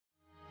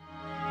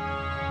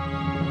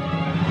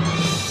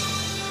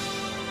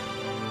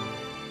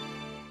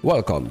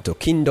Welcome to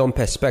Kingdom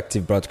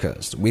Perspective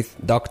Broadcast with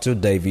Dr.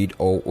 David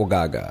O.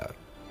 Ogaga.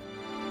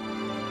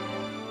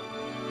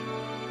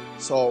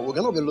 So we're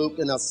going to be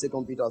looking at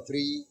 2 Peter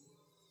 3.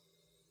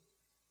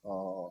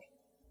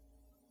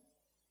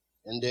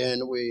 And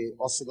then we're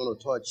also going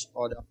to touch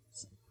other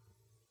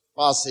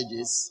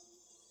passages.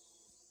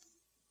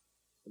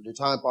 If the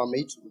time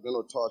permits, we're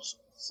going to touch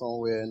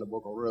somewhere in the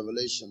book of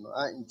Revelation.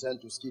 I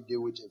intend to still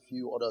deal with a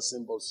few other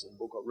symbols in the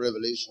book of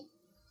Revelation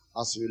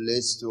as it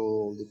relates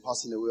to the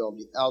passing away of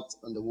the earth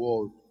and the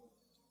world.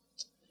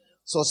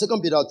 So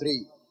 2 Peter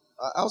 3,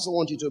 I also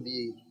want you to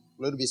be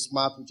a little bit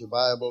smart with your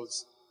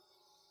Bibles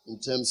in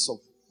terms of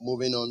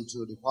moving on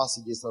to the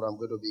passages that I'm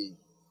going to be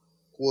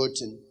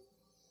quoting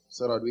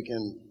so that we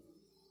can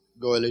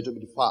go a little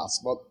bit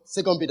fast. But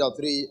 2 Peter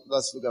 3,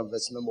 let's look at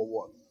verse number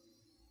 1.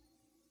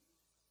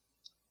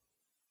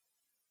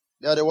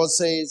 There the word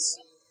says,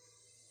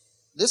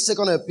 "This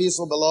second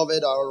epistle,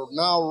 beloved, I will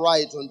now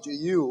write unto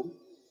you,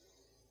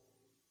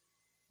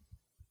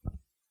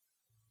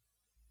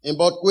 in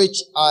both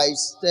which I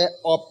stir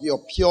up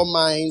your pure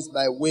minds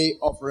by way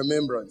of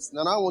remembrance."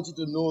 Now I want you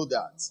to know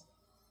that.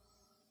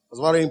 It's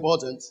very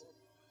important.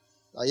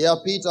 Here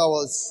Peter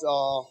was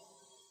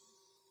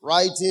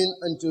writing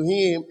unto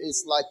him,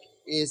 it's like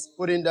he's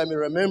putting them in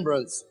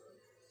remembrance.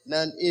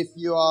 And if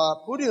you are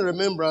put in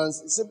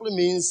remembrance, it simply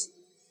means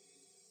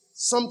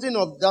something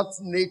of that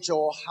nature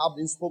have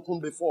been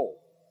spoken before.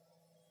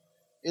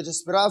 It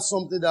is perhaps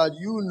something that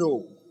you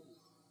know,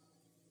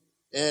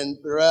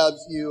 and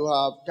perhaps you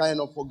have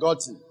kind of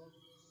forgotten.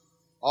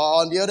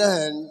 Or on the other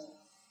hand,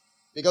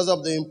 because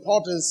of the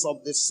importance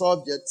of the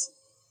subject,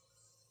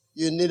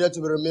 you needed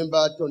to be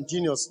remembered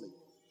continuously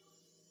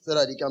so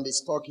that it can be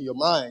stuck in your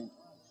mind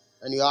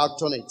and you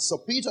act on it. So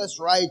Peter is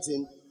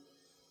writing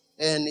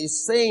and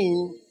he's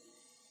saying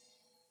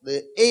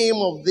the aim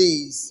of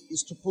this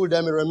is to put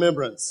them in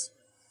remembrance.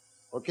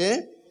 Okay?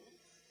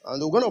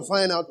 And we're going to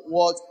find out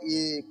what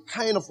he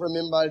kind of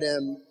remember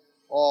them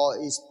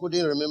or is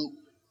putting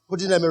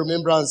them in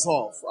remembrance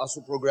of as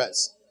we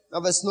progress. Now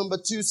verse number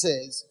 2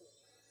 says,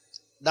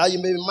 "That you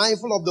may be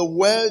mindful of the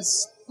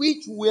words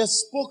which were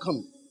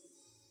spoken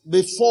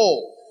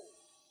before,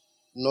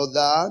 know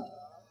that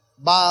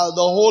by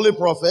the holy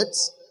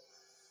prophets,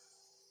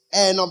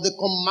 and of the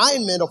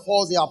commandment of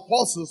all the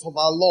apostles of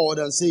our Lord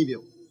and Savior."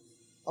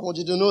 I want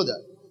you to know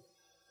that.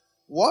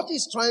 What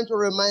he's trying to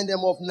remind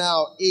them of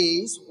now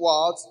is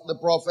what the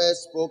prophet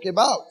spoke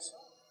about.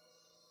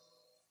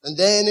 And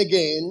then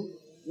again,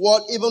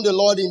 what even the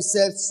Lord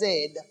himself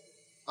said,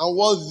 and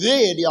what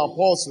they, the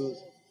apostles,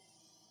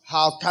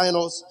 have kind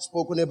of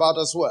spoken about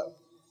as well.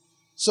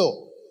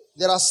 So,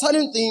 there are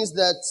certain things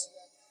that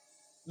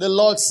the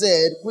Lord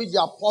said, which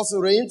the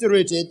apostle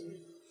reiterated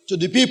to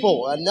the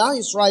people. And now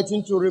he's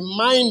writing to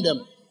remind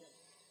them.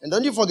 And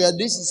don't you forget,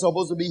 this is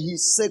supposed to be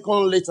his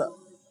second letter.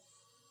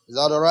 Is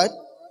that all right?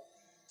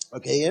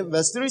 Okay,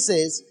 verse 3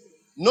 says,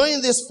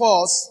 "Knowing this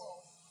first,"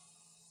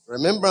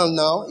 remember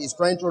now, he's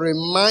trying to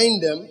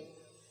remind them.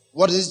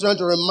 What is he trying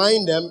to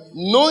remind them?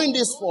 "Knowing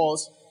this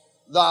first,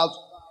 that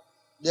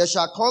there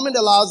shall come in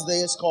the last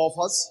days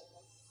scoffers,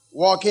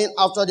 walking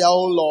after their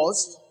own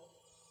lust,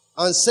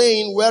 and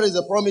saying, Where is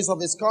the promise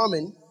of his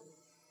coming?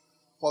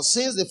 For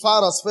since the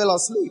fathers fell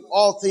asleep,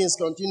 all things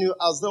continue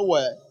as they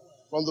were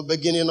from the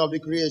beginning of the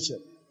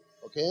creation."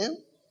 Okay?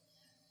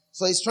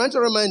 So he's trying to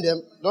remind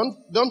them,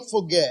 don't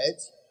forget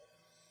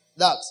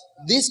that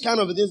this kind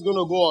of thing is going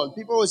to go on.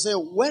 People will say,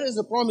 where is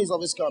the promise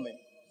of his coming?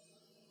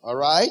 All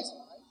right?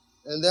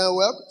 And then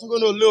we're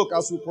going to look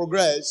as we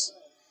progress,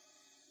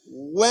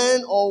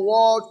 when or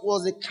what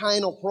was the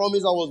kind of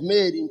promise that was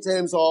made in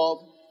terms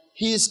of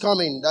his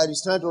coming that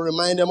he's trying to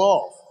remind them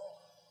of.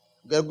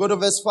 Okay, go to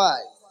verse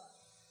 5.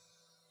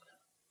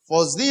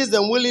 "For these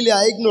them willingly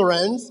are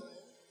ignorant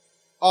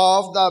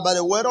of that by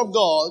the word of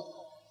God,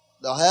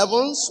 the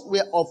heavens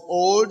were of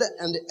old,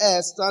 and the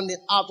earth standing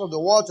out of the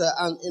water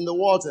and in the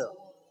water."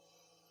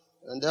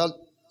 And that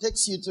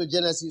takes you to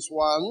Genesis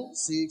 1,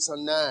 6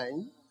 and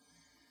 9.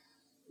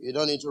 You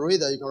don't need to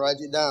read that, you can write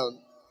it down.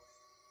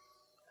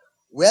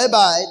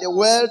 "Whereby the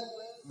world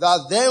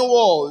that then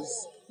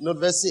was," note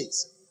verse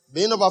 6,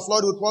 "being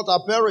overflowed with water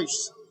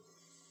perished."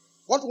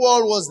 What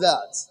world was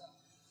that?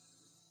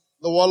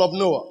 The world of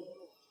Noah.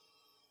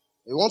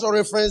 If you want to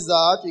reference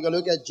that, you can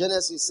look at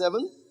Genesis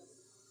 7,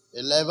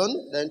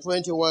 11, then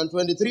 21,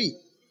 23.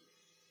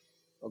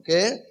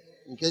 Okay?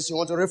 In case you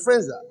want to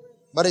reference that.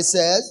 But it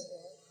says,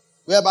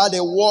 "Whereby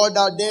the world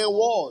that then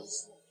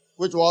was,"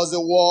 which was the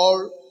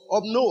world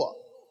of Noah.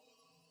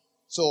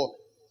 So,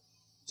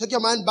 take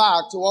your mind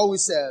back to what we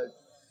said.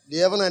 The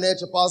heaven and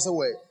earth will pass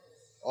away.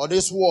 Or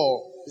this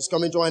world is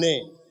coming to an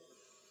end.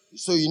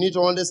 So you need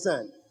to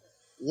understand.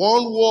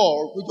 One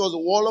world, which was the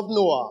world of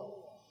Noah,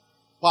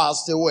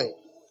 passed away.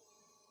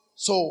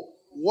 So,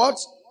 what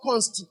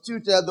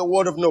constituted the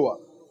world of Noah?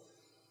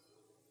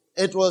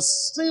 It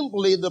was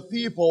simply the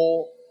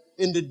people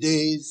in the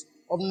days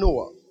of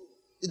Noah.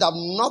 It had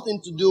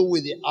nothing to do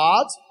with the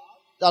earth.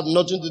 It had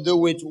nothing to do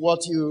with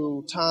what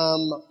you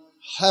term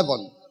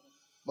heaven.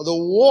 But the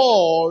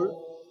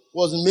world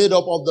was made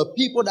up of the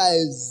people that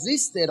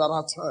existed at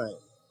that time.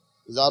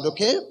 Is that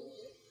okay?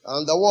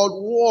 And the word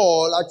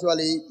world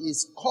actually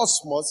is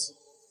cosmos,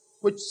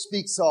 which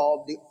speaks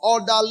of the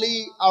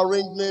orderly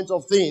arrangement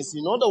of things.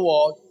 In other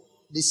words,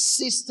 the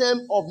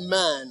system of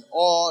man,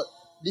 or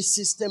the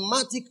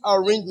systematic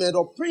arrangement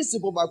or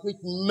principle by which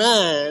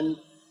man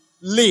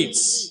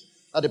lives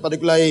at a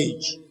particular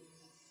age.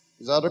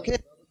 Is that okay?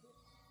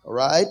 All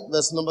right,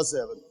 verse number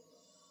 7.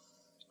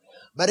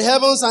 But the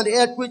heavens and the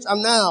earth which are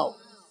now.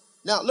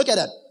 Now, look at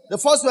that. The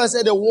first one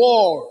said the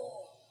world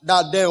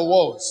that then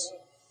was.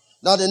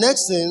 Now, the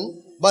next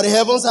thing, but the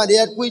heavens and the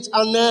earth which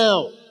are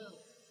now.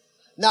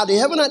 Now, the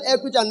heaven and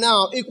earth which are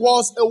now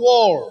equals a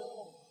world.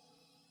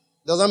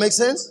 Does that make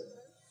sense?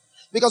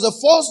 Because the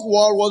first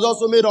world was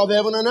also made of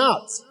heaven and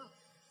earth.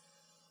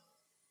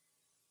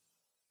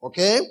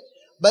 Okay?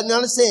 But now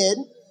it said,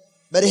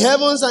 but the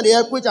heavens and the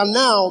earth which are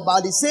now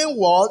by the same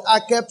word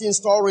are kept in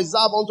store,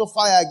 reserved unto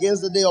fire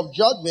against the day of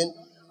judgment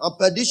and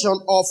perdition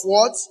of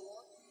what?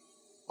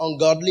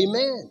 Ungodly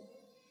men.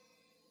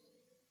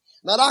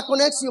 Now that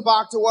connects you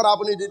back to what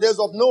happened in the days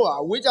of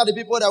Noah. Which are the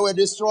people that were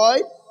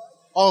destroyed?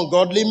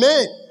 Ungodly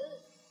men.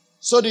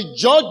 So the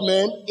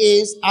judgment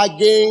is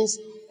against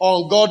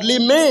ungodly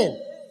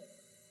men,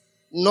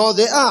 not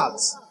the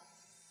earth.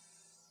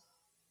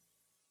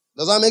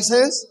 Does that make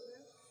sense?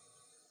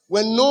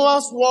 When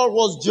Noah's world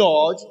was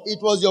judged,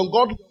 it was the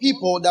ungodly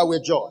people that were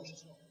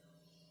judged.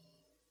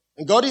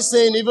 And God is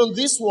saying even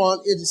this one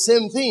is the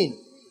same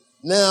thing.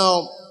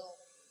 Now,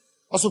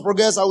 as we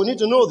progress, I will need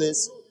to know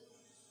this.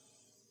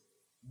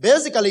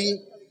 Basically,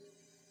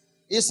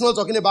 it's not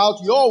talking about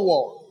your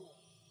world.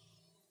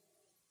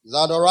 Is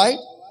that all right?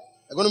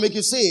 I'm going to make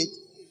you see it.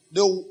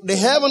 The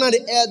heaven and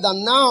the earth that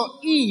now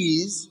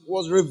is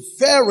was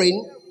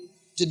referring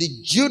to the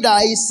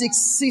Judaic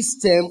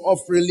system of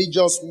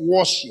religious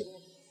worship.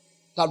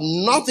 It had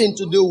nothing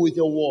to do with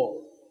your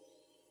world.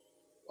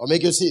 I'll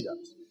make you see that.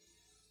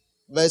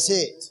 Verse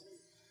 8.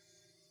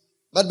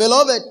 But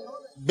beloved,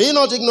 be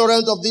not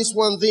ignorant of this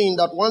one thing,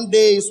 that one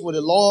day is with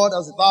the Lord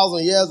as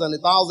 1,000 years, and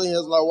 1,000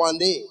 years like one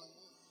day.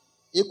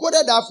 He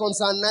quoted that from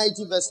Psalm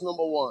 90, verse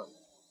number 1.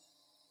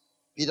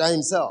 Peter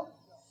himself.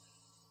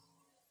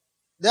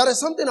 There is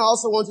something I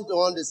also want you to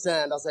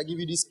understand as I give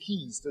you these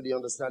keys to the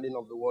understanding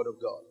of the Word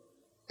of God.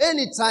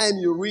 Anytime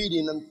you're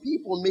reading and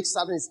people make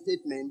certain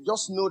statements,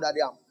 just know that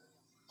they are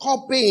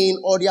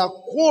copying or they are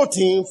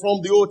quoting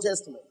from the Old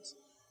Testament.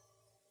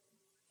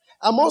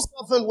 And most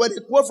often when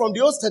they quote from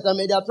the Old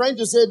Testament, they are trying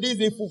to say this is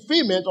the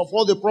fulfillment of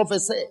what the prophet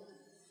said.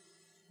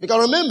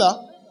 Because remember,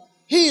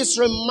 he is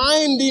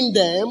reminding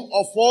them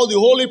of what the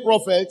holy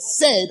prophet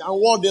said and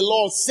what the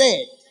Lord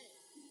said.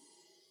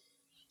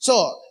 So,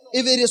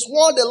 if it is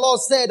what the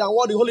Lord said and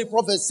what the holy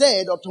prophet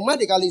said,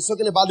 automatically it's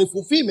talking about the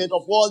fulfillment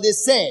of what they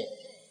said.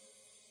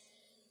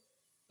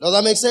 Does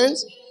that make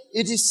sense?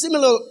 It is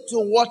similar to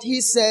what he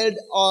said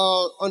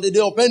on the day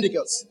of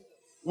Pentecost,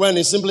 when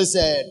he simply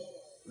said,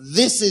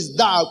 this is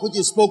that which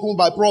is spoken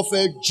by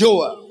prophet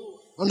Joel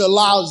on the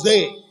last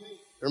day.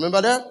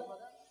 Remember that?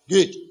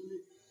 Good.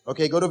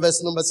 Okay, go to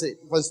verse number 6,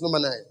 verse number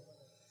 9.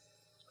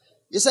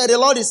 He said, the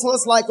Lord is not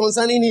like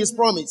concerning his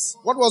promise.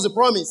 What was the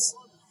promise?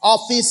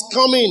 Of his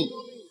coming.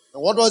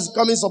 And what was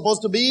coming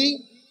supposed to be?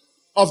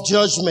 Of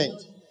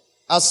judgment.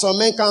 As some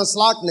men count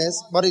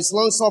slackness, but his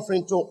long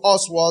suffering to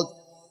usward,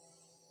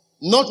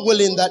 not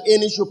willing that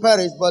any should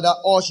perish, but that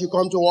all should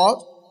come to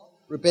what?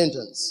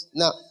 Repentance.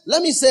 Now,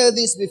 let me say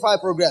this before I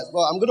progress, but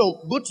I'm going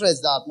to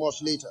buttress that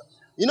much later.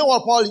 You know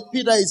what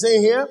Peter is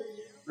saying here?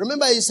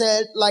 Remember he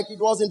said, like it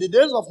was in the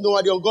days of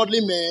Noah, the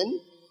ungodly men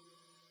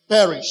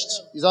perished.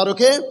 Is that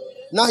okay?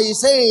 Now he's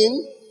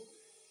saying,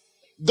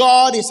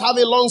 God is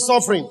having long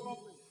suffering.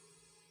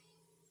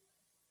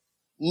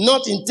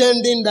 Not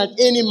intending that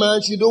any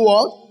man should do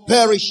what?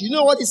 Perish. You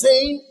know what he's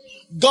saying?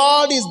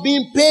 God is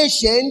being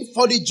patient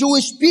for the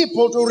Jewish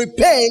people to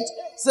repent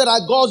so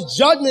that God's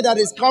judgment that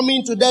is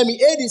coming to them in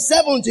AD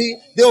 70,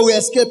 they will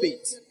escape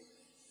it.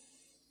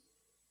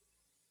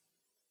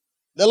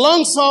 The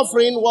long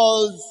suffering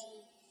was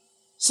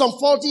some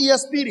 40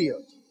 years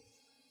period.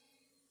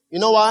 You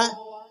know why?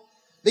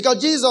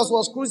 Because Jesus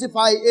was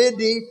crucified AD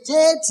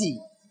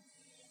 30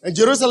 and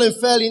Jerusalem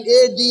fell in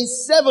AD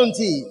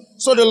 70.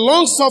 So the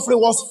long suffering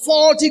was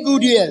 40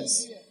 good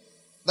years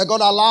that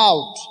God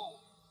allowed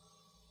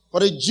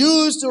for the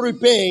Jews to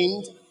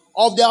repent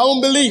of their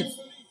unbelief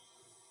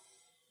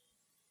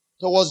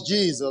towards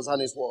Jesus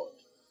and his word.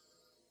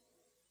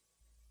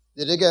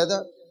 Did you get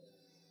that?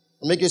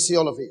 I'll make you see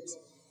all of it.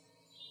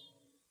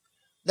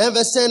 Then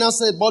verse 10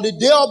 said, but the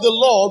day of the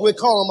Lord will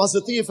come as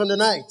a thief in the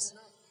night.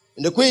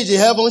 In the which the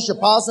heavens shall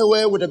pass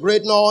away with a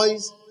great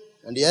noise,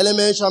 and the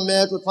elements shall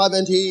melt with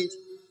fervent heat.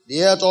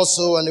 The earth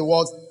also and the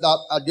works that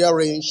are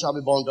therein shall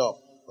be burned up.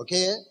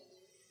 Okay?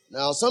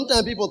 Now,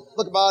 sometimes people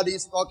talk about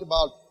this, talk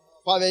about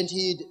fervent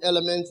heat,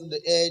 elements in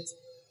the earth,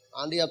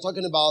 and they are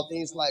talking about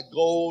things like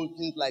gold,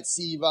 things like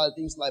silver,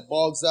 things like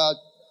bauxite,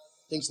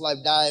 things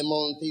like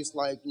diamond, things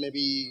like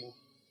maybe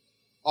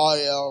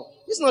oil.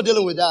 He's not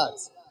dealing with that.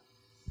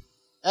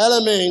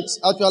 Element,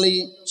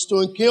 actually,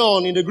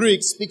 stoichion in the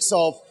Greek speaks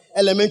of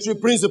elementary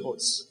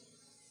principles.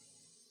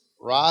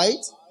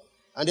 Right?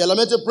 And the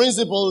elementary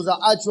principles are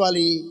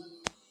actually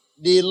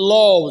the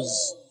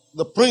laws,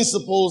 the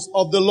principles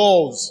of the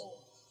laws.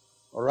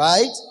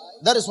 Alright?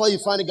 That is why you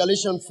find in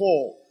Galatians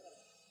 4.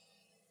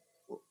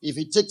 If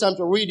you take time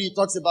to read it, it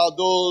talks about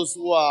those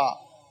who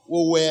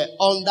were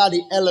under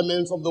the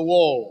elements of the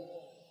world.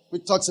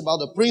 It talks about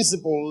the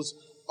principles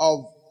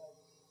of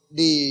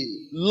the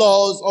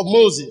laws of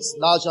Moses.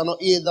 Thou shalt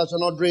not eat, thou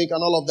shalt not drink,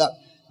 and all of that.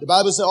 The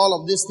Bible says all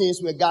of these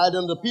things were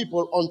guiding the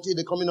people until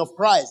the coming of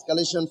Christ.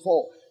 Galatians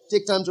 4.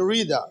 Take time to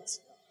read that.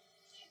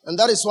 And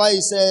that is why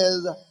he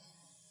says,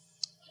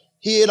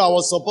 he that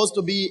was supposed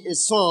to be a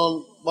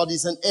son, but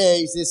is an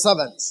heir, is a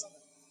servant.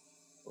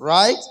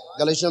 Right?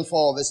 Galatians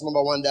 4, verse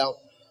number 1 down.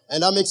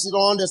 And that makes you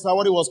understand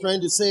what he was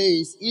trying to say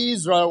is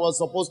Israel was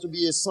supposed to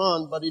be a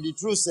son, but in the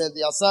truth said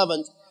they are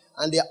servants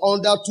and they are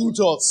under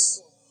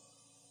tutors.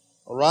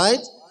 Alright?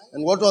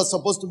 And what was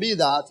supposed to be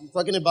that? He's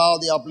talking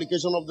about the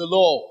application of the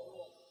law.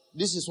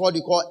 This is what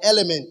you call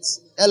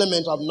elements.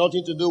 Elements have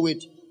nothing to do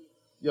with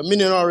your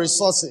mineral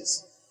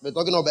resources. We're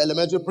talking about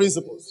elementary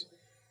principles.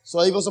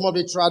 So even some of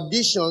the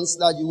traditions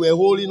that you were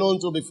holding on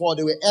to before,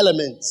 they were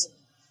elements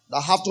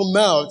that have to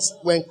melt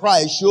when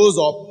Christ shows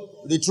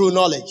up with the true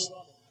knowledge.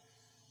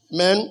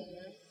 Amen?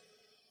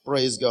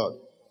 Praise God.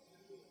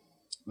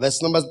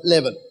 Verse number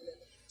 11.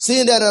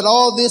 Seeing that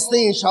all these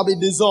things shall be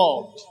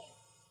dissolved,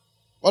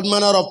 what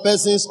manner of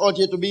persons ought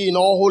ye to be in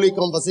all holy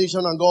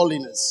conversation and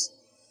godliness,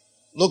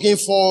 looking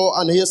for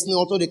and hastening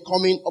unto the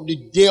coming of the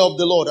day of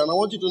the Lord. And I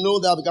want you to know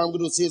that because I'm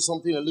going to say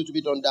something a little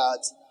bit on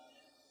that.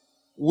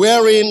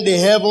 Wherein the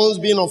heavens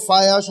being on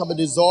fire shall be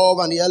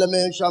dissolved and the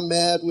elements shall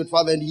melt with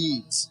fervent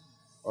heat.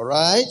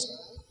 Alright?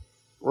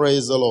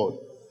 Praise the Lord.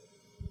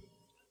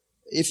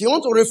 If you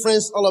want to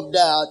reference all of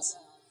that,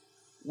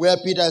 where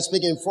Peter is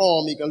speaking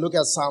from, you can look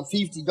at Psalm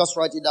 50. Just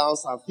write it down.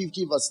 Psalm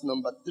 50 verse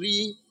number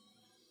 3.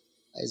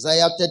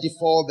 Isaiah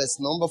 34 verse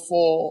number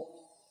 4.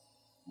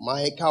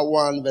 Micah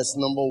 1 verse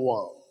number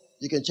 1.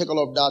 You can check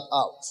all of that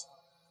out.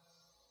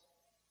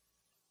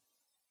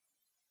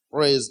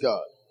 Praise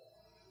God.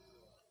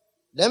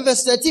 Then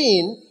verse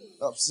 13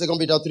 of 2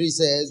 Peter 3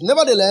 says,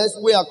 nevertheless,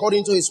 we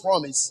according to his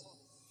promise,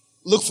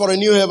 look for a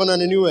new heaven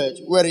and a new earth,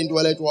 wherein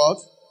dwelleth what?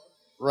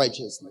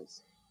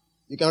 Righteousness.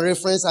 You can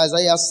reference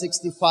Isaiah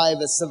 65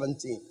 verse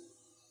 17.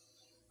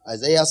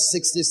 Isaiah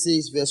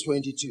 66 verse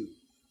 22.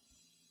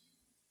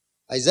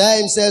 Isaiah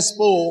himself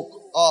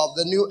spoke of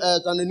the new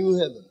earth and the new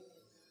heaven.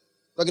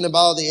 Talking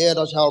about the earth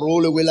that shall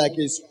roll away like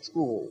a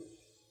scroll.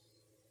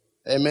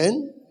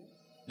 Amen?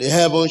 The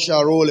heaven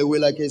shall roll away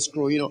like a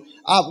scroll. You know,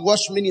 I've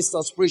watched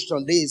ministers preach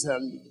on this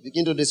and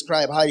begin to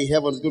describe how the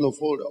heaven is going to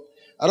fold up.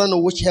 I don't know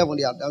which heaven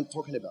they are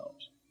talking about.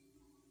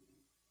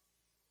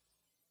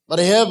 But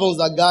the heavens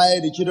that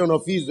guide the children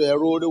of Israel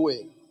rolled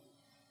away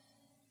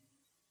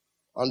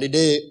on the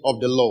day of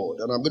the Lord.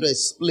 And I'm going to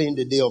explain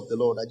the day of the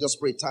Lord. I just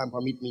pray time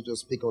permit me to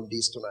speak on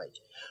this tonight.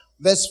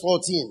 Verse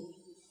 14.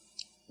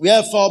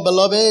 Wherefore,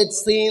 beloved,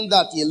 seeing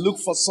that ye look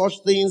for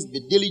such things, be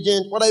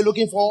diligent. What are you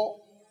looking for?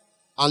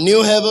 A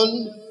new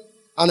heaven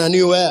and a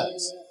new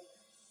earth.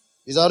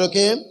 Is that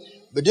okay?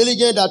 Be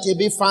diligent that ye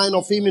be found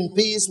of him in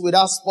peace,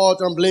 without spot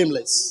and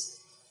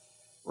blameless.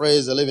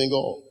 Praise the living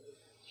God.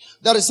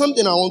 There is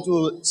something I want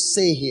to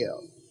say here.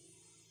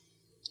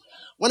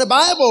 When the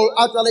Bible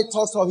actually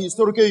talks of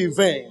historical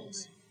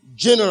events,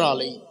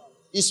 generally,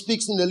 it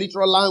speaks in the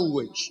literal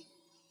language,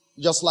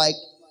 just like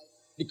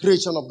the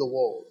creation of the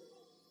world.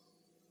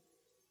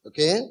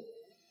 Okay?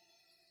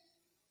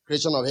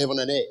 Creation of heaven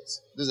and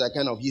earth. These are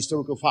kind of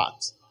historical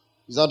facts.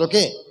 Is that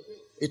okay?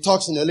 It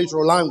talks in a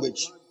literal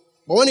language.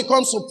 But when it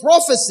comes to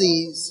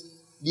prophecies,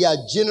 they are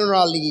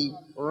generally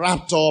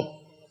wrapped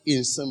up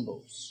in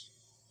symbols.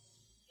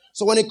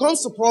 So when it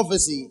comes to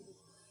prophecy,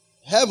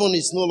 heaven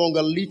is no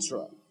longer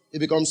literal. It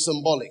becomes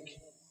symbolic.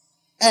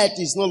 Earth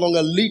is no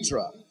longer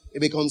literal.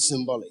 It becomes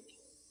symbolic.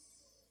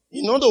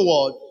 In other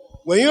words,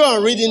 when you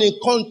are reading in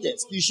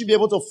context, you should be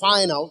able to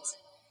find out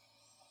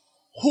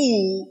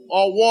who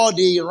or what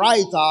the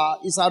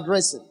writer is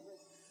addressing.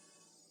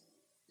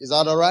 Is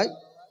that all right?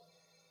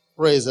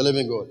 Praise the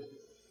living God.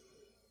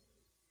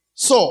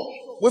 So,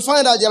 we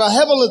find that there are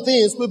heavenly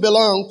things which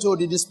belong to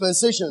the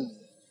dispensation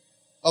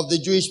of the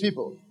Jewish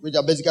people, which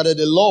are basically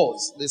the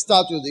laws, the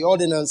statutes, the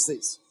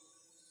ordinances.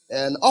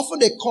 And often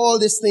they call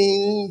this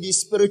thing the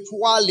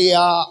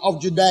spiritualia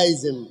of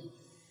Judaism.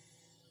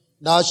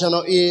 Thou shalt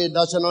not eat,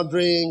 thou shalt not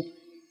drink.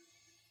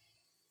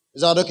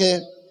 Is that okay?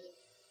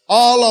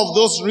 All of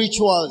those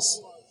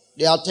rituals,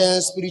 they are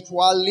termed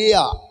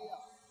spiritualia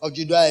of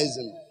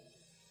Judaism.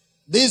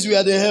 These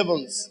were the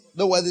heavens.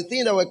 They were the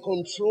things that were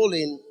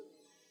controlling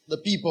the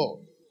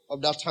people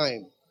of that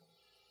time.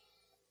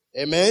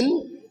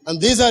 Amen? And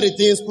these are the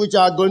things which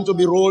are going to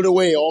be rolled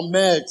away or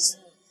melt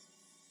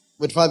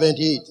with fervent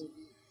heat.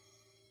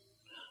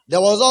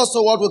 There was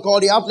also what we call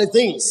the earthly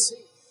things.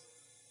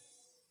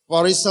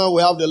 For instance,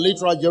 we have the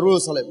literal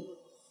Jerusalem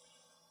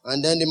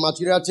and then the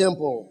material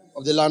temple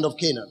of the land of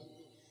Canaan.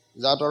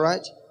 Is that all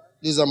right?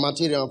 These are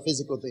material and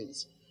physical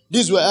things.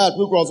 These were earth,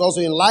 which was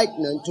also in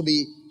lightning to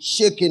be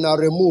shaken and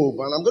removed.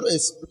 And I'm going to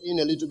explain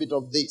a little bit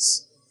of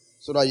this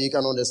so that you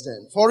can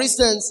understand. For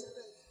instance,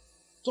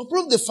 to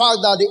prove the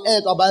fact that the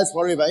earth abides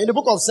forever, in the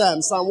book of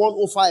Psalms, Psalm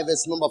 105,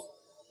 verse number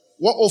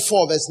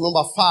 104, verse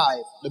number 5,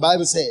 the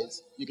Bible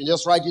says, you can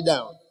just write it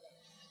down.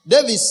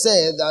 David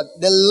said that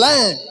the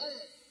land,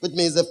 which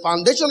means the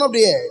foundation of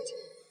the earth,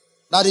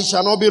 that it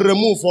shall not be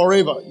removed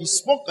forever. He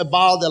spoke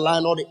about the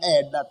land or the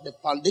earth, that the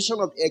foundation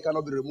of the earth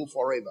cannot be removed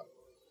forever.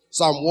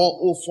 Psalm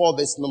 104,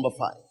 verse number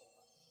 5.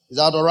 Is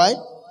that all right?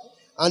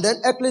 And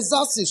then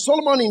Ecclesiastes,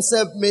 Solomon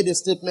himself made a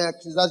statement,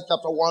 Ecclesiastes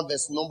chapter 1,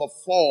 verse number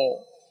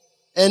 4.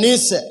 And he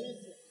said,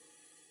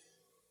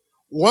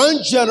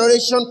 one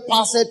generation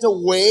passeth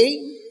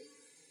away,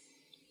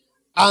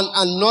 and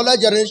another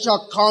generation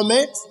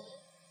cometh.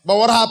 But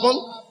what happened?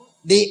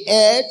 The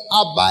earth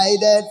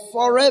abided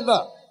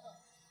forever.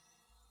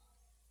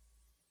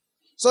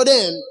 So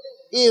then,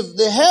 if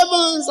the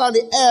heavens and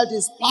the earth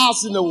is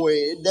passing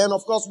away, then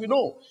of course we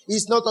know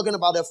he's not talking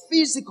about a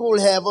physical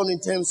heaven in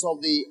terms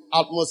of the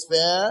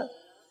atmosphere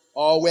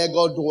or where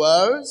God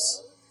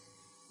dwells.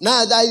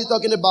 Neither is he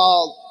talking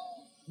about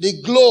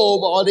the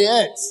globe or the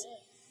earth.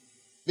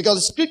 Because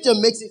the scripture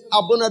makes it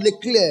abundantly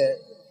clear.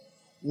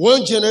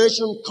 One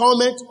generation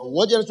cometh,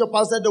 one generation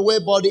passeth away,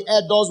 but the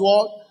earth does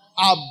what?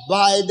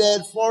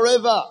 Abided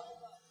forever.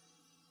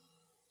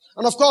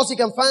 And of course you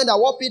can find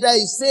out what Peter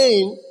is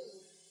saying.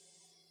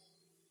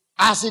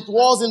 As it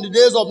was in the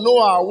days of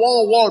Noah,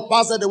 one world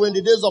passed away in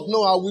the days of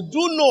Noah. We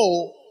do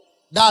know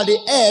that the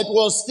earth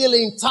was still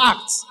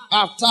intact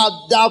after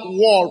that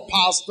world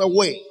passed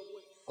away.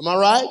 Am I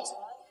right?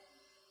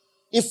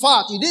 In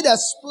fact, he did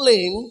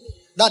explain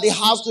that it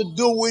has to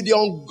do with the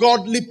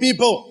ungodly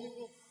people.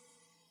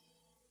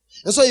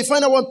 And so you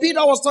find out when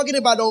Peter was talking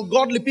about the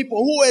ungodly people,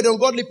 who were the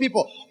ungodly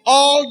people?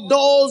 All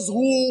those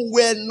who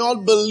were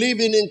not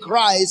believing in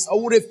Christ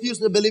or who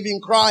refused to believe in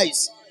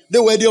Christ. They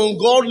were the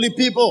ungodly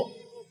people.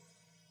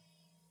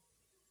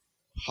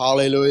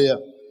 Hallelujah.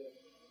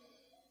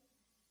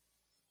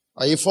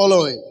 Are you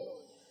following?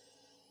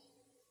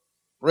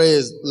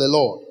 Praise the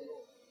Lord.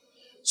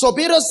 So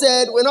Peter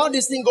said, when all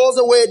this thing goes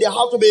away, there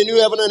have to be a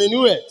new heaven and a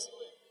new earth.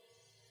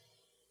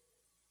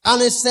 And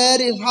he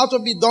said it had to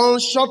be done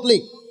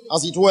shortly,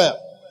 as it were.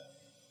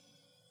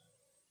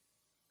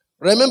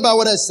 Remember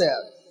what I said.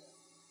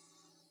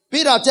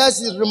 Peter tells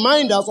his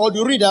reminders or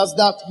the readers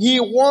that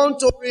he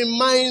wants to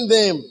remind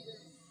them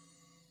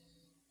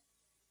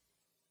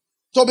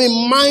to be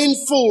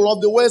mindful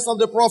of the words of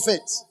the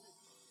prophets.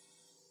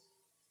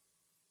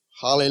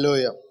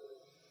 Hallelujah.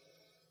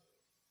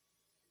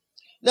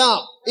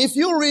 Now, if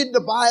you read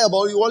the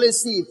Bible, you always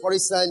see, for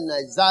instance,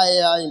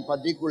 Isaiah in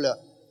particular,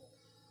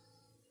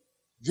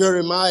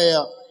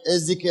 Jeremiah,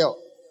 Ezekiel.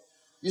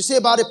 You see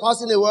about the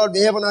passing away of the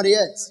heaven and the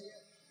earth.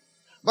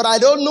 But I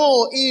don't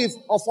know if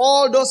of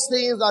all those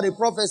things that the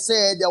prophet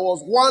said, there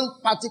was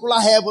one particular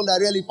heaven that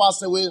really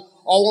passed away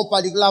or one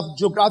particular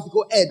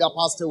geographical earth that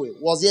passed away.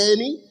 Was there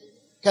any?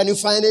 Can you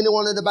find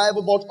anyone in the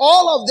Bible? But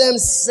all of them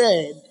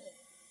said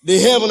the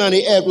heaven and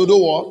the earth will do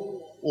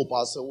what? Will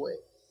pass away.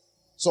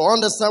 So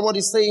understand what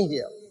he's saying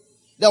here.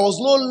 There was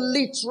no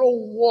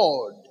literal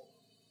word.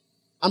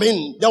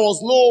 There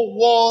was no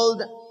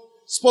word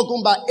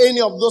spoken by any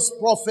of those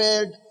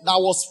prophets that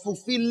was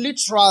fulfilled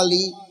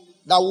literally,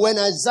 that when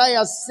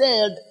Isaiah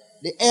said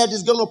the earth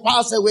is going to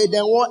pass away,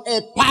 then what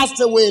earth passed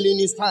away in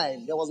his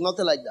time. There was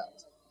nothing like that.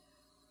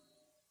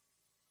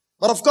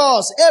 But of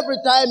course, every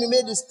time he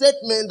made the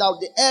statement that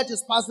the earth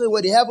is passing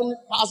away, the heaven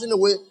is passing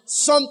away,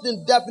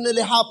 something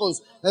definitely happens.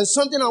 And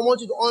something I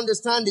want you to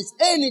understand is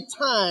any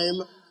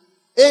time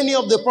any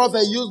of the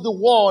prophets use the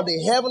word,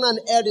 the heaven and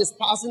earth is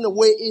passing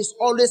away, is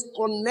always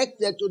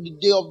connected to the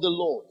day of the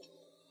Lord.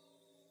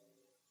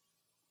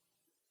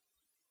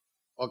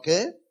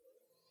 Okay?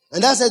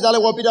 And that's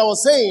exactly what Peter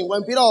was saying.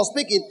 When Peter was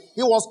speaking,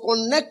 he was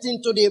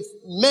connecting to the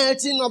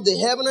melting of the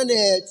heaven and the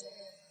earth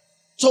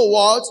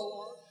towards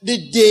the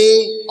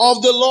day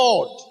of the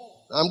Lord.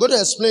 I'm going to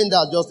explain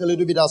that just a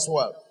little bit as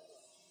well.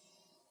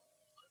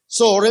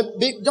 So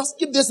just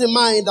keep this in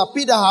mind that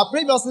Peter had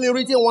previously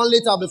written one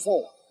letter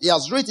before. He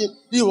has written,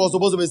 this was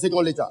supposed to be a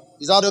second letter.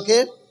 Is that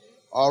okay?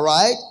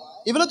 Alright.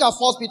 If you look at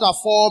 1 Peter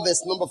 4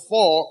 verse number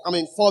 4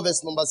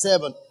 verse number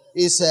 7,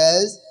 it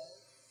says,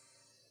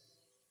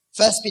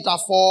 1 Peter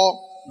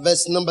 4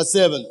 verse number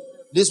 7.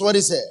 This is what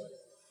it said.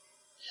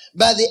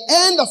 But the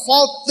end of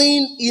all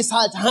things is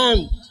at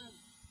hand.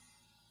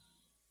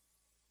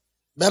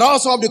 But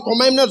also of the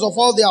commandments of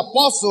all the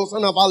apostles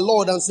and of our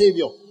Lord and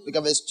Savior. Look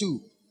at verse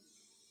 2.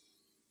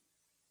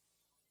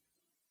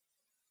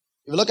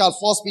 If you look at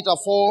 1 Peter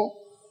 4,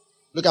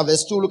 look at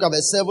verse 2, look at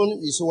verse 7,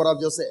 you see what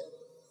I've just said.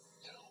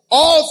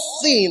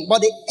 All things,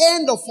 but the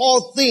end of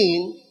all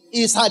things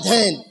is at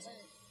hand.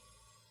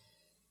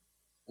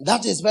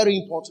 That is very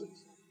important.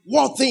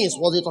 What things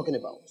was he talking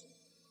about?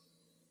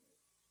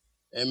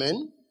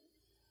 Amen.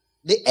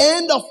 The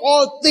end of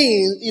all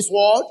things is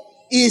what?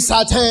 Is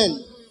at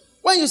hand.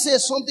 When you say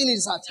something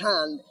is at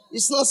hand,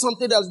 it's not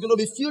something that's going to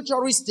be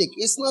futuristic.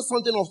 It's not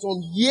something of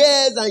some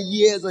years and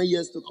years and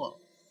years to come.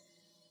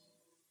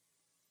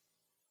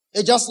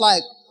 It's just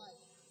like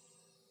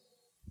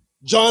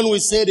John will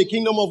say the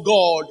kingdom of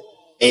God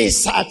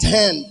is at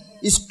hand.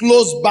 It's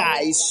close by.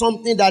 It's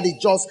something that is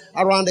just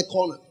around the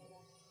corner.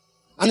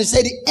 And he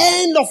said the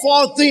end of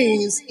all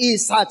things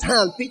is at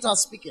hand. Peter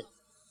speaking.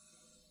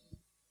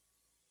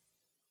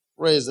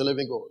 Praise the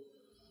living God.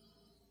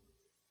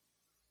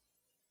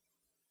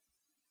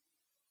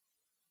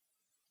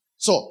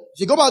 So, if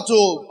you go back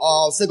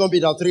to 2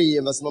 Peter 3,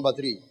 verse number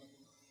 3.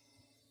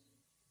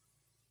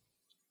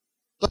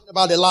 Talking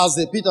about the last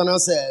day, Peter now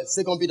said,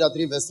 2 Peter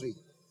 3, verse 3.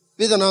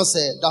 Peter now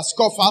said, that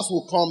scoffers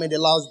will come in the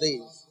last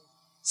days,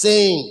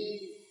 saying,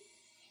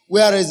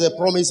 where is the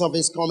promise of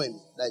his coming?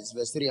 That's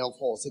verse 3 and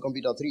 4, 2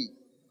 Peter 3.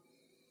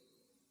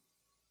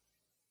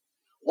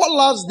 What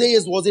last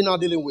days was he now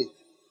dealing with?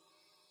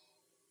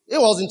 He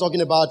wasn't talking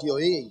about your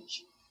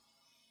age.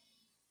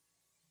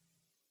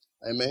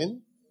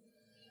 Amen.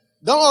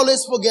 Don't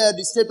always forget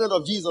the statement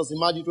of Jesus in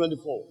Matthew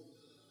 24,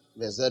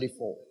 verse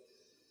 34.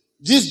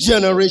 This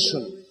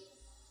generation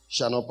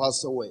shall not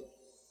pass away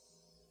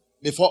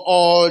before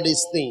all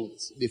these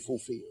things be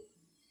fulfilled.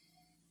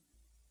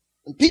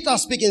 And Peter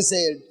speaking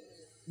said,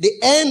 the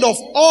end of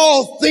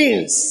all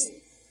things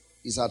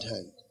is at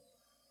hand.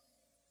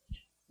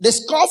 The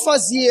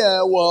scoffers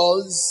here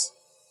was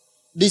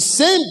the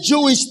same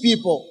Jewish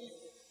people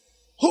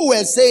who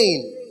were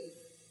saying,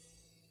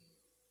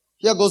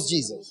 here goes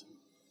Jesus.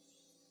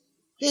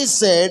 He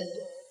said,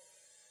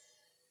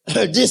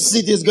 this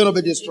city is going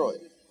to be destroyed.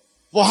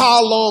 For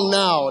how long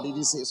now did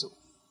he say so?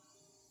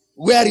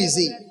 Where is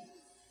he?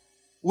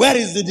 Where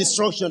is the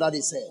destruction that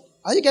he said?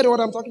 Are you getting what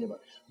I'm talking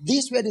about?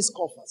 These were the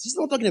scoffers. He's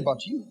not talking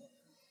about you.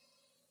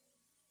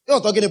 He's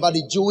not talking about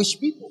the Jewish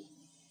people.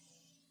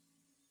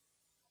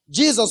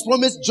 Jesus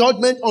promised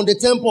judgment on the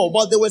temple,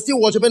 but they were still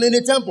worshiping in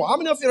the temple. How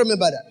many of you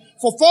remember that?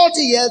 For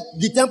 40 years,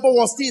 the temple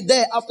was still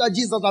there after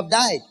Jesus had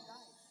died.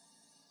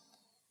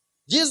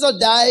 Jesus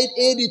died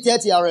AD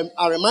 30,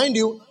 I remind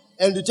you,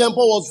 and the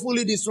temple was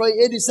fully destroyed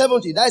AD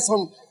 70. That's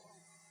some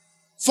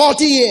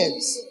 40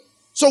 years.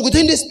 So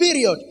within this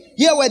period,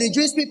 here where the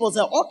Jewish people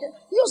said, okay,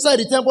 you said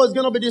the temple is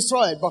going to be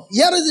destroyed, but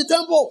here is the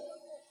temple.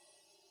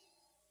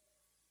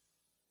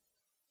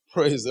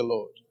 Praise the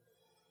Lord.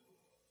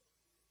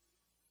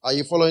 Are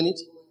you following it?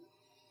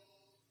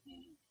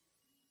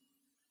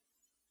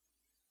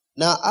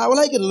 Now, I would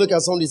like you to look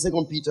at something,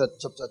 2 Peter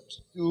chapter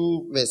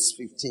 2, verse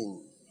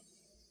 15.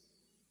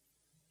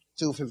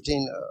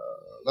 2:15,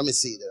 let me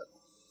see there.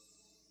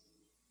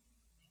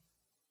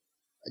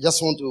 I just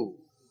want to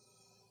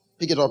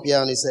pick it up here,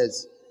 and it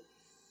says,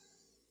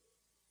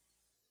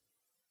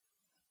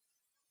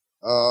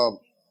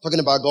 talking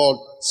about God,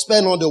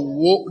 spend on the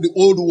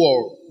old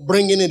world,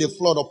 bringing in the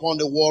flood upon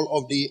the wall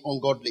of the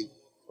ungodly.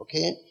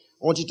 Okay?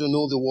 I want you to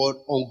know the word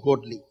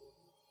ungodly.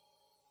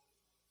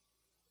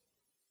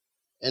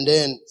 And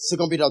then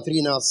 2 Peter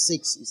 3 now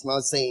 6 is now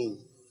saying,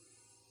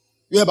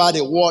 whereby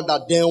the word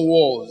that then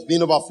was,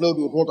 being overflowed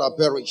with water,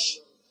 perish.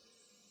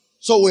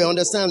 So we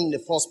understand in the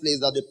first place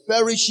that the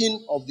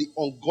perishing of the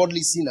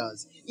ungodly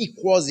sinners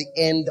equals the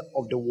end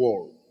of the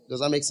world. Does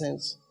that make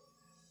sense?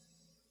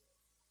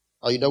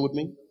 Are you there with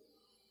me?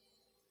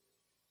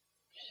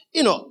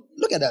 You know,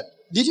 look at that.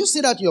 Did you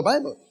see that in your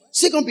Bible?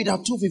 2 Peter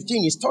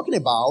 2:15 is talking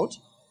about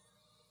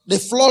the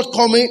flood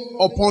coming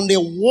upon the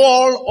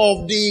wall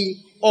of the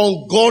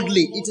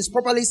ungodly. It is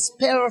properly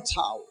spelled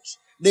out.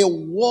 The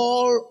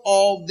wall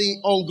of the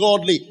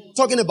ungodly.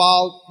 Talking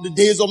about the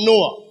days of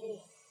Noah.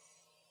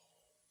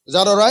 Is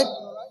that all right?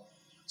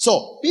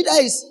 So, Peter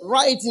is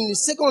writing the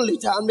second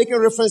letter and making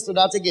reference to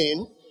that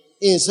again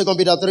in 2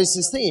 Peter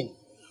 3:16.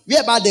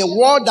 Whereby the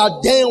world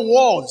that then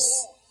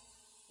was.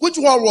 Which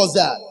world was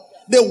that?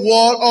 The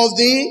world of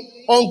the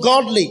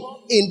ungodly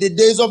in the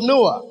days of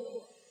Noah.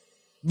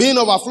 Being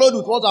overflowed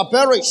with water,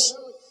 perish.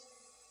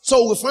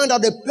 So we find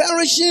that the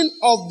perishing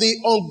of the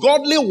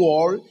ungodly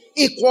world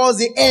equals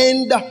the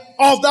end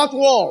of that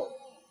world.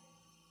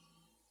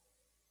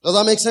 Does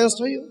that make sense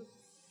to you?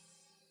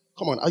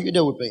 Come on, are you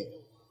there with me?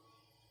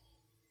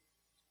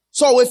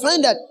 So we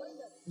find that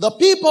the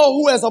people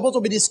who were supposed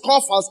to be the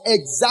scoffers,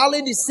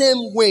 exactly the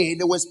same way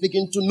they were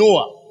speaking to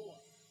Noah.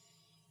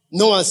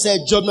 Noah said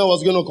judgment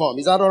was going to come.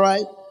 Is that all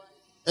right?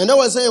 And they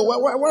were saying,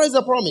 where is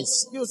the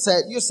promise? You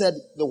said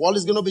the world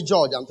is going to be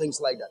judged and things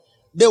like that.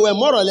 They were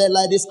more or less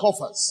like the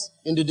scoffers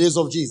in the days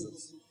of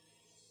Jesus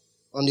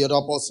and the other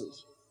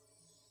apostles.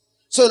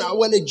 So now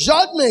when the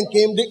judgment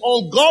came, the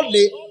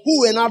ungodly,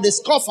 who were now the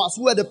scoffers,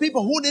 who were the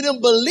people who didn't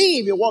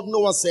believe in what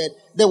Noah said,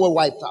 they were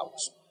wiped out.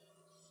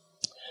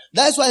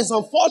 That's why it's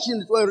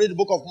unfortunate when you read the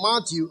book of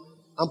Matthew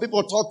and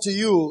people talk to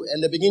you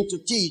and they begin to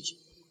teach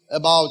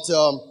about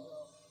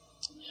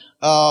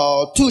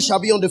two shall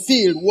be on the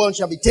field, one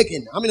shall be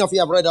taken. How many of you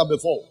have read that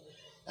before?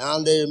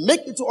 And they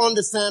make you to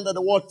understand that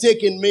the word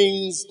taken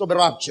means to be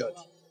raptured.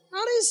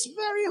 That is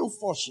very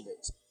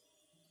unfortunate.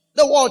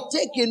 The word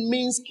taken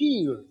means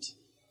killed.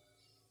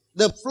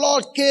 The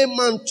flood came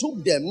and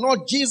took them.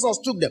 Not Jesus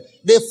took them.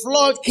 The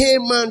flood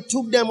came and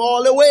took them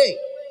all away.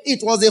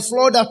 It was the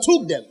flood that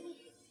took them.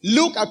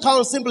 Luke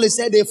account simply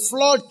said the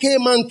flood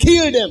came and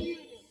killed them.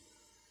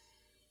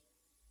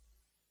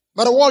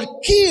 But the word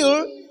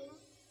kill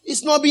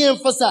is not being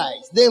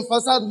emphasized. They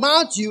emphasized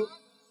Matthew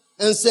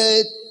and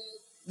said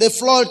the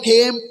flood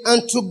came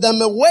and took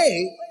them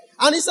away.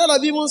 And instead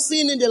of even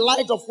seeing in the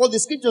light of what the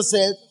scripture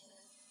said,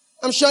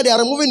 I'm sure they are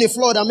removing the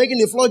flood and making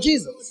the flood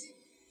Jesus.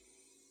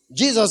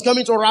 Jesus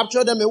coming to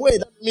rapture them away.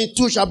 That means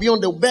two shall be on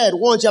the bed,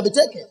 one shall be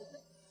taken.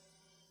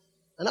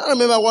 And I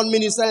remember one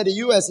minister in the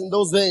U.S. in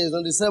those days,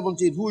 on the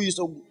 17th, who used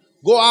to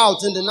go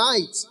out in the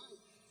night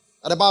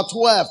at about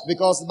 12,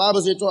 because the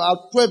Bible says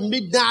at 12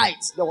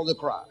 midnight, there was a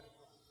cry.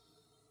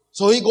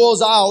 So he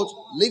goes out,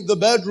 leave the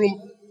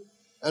bedroom,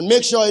 and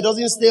make sure he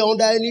doesn't stay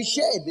under any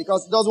shade,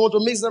 because he doesn't want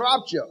to miss the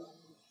rapture.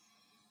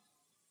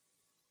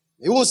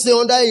 He won't stay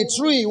under a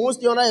tree, he won't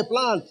stay under a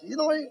plant. You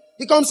know,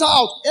 he comes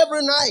out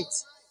every night,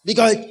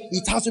 because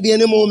it has to be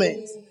any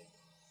moment.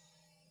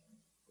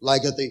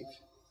 Like a thief.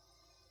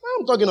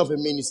 I'm talking of a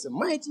minister,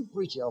 mighty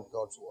preacher of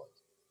God's word.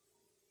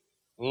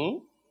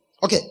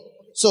 Okay,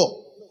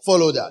 so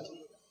follow that.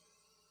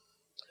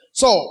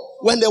 So,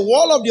 when the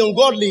wall of the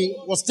ungodly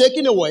was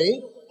taken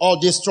away or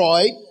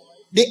destroyed,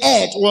 the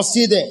earth was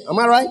still there. Am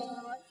I right?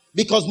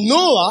 Because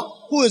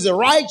Noah, who is a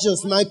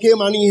righteous man,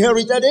 came and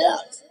inherited the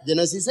earth.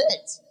 Genesis 8.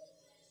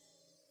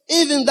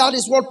 Even that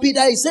is what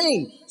Peter is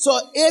saying. So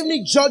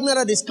every judgment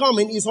that is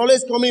coming is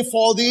always coming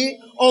for the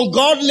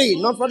ungodly,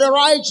 not for the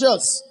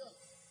righteous.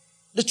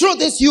 The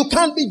truth is you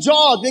can't be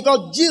judged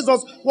because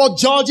Jesus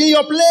was judging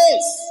your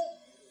place.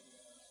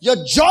 Your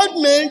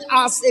judgment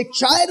as a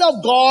child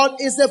of God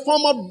is a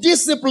form of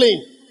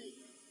discipline.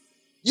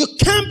 You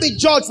can't be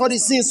judged for the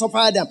sins of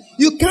Adam.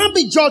 You can't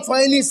be judged for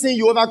any sin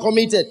you ever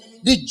committed.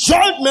 The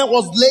judgment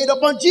was laid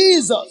upon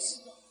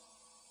Jesus.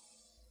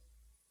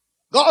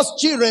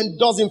 God's children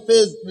doesn't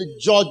face the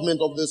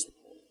judgment of this.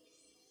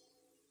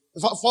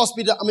 First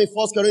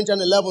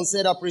Corinthians 11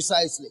 said that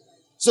precisely.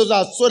 So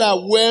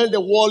that when the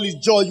world is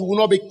judged, you will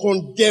not be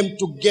condemned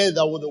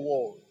together with the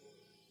world.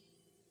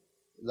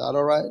 Is that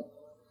all right?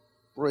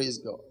 Praise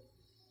God.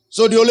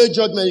 So the only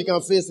judgment you can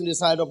face in the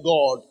sight of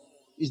God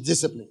is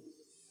discipline.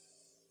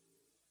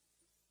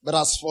 But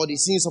as for the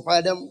sins of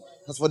Adam,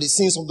 as for the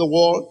sins of the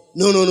world,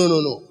 no.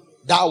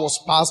 That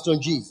was passed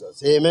on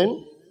Jesus.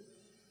 Amen.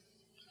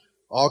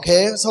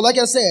 Okay, so like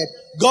I said,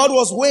 God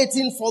was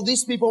waiting for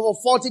these people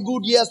for 40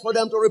 good years for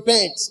them to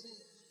repent.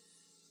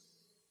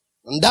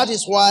 And that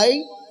is why,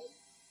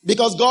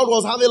 because God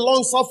was having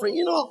long suffering.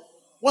 You know,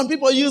 when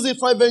people use it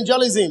for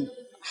evangelism,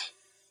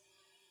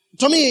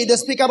 to me, they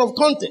speak out of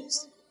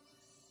context.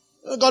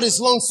 God is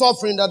long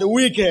suffering that the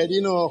wicked,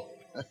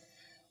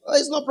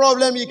 it's no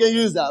problem, you can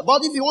use that.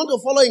 But if you want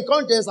to follow in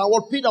context and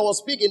what Peter was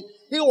speaking,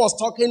 he was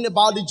talking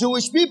about the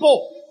Jewish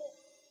people,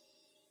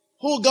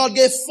 who God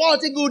gave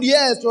 40 good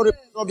years to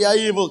repent of their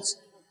evils,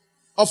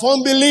 of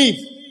unbelief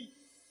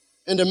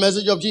in the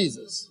message of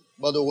Jesus.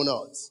 But they will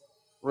not.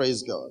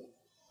 Praise God.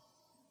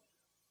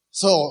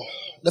 So,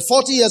 the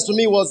 40 years to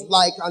me was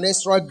like an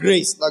extra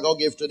grace that God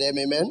gave to them.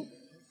 Amen.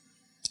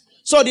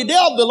 So, the day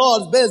of the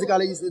Lord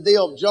basically is the day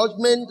of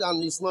judgment,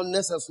 and it's not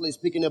necessarily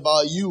speaking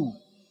about you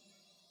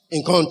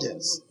in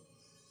context.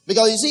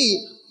 Because you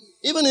see,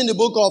 even in the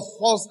book of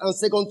 1st and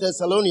 2nd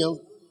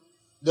Thessalonians,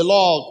 the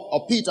Lord,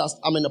 or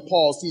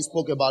Paul, he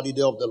spoke about the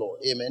day of the Lord.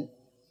 Amen.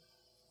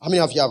 How many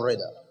of you have read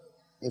that?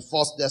 In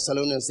 1st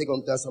Thessalonians,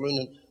 2nd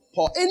Thessalonians,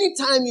 Paul,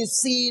 anytime you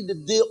see the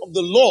day of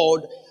the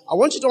Lord, I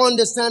want you to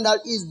understand that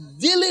he's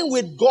dealing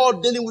with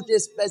God, dealing with a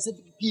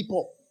specific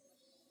people.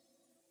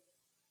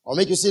 I'll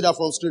make you see that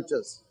from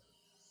scriptures.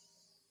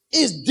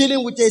 He's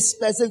dealing with a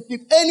specific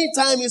people.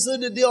 Anytime you see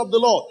the day of the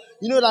Lord,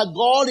 you know that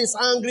God is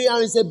angry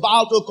and is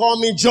about to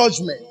come in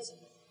judgment.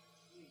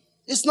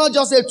 It's not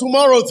just a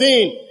tomorrow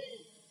thing.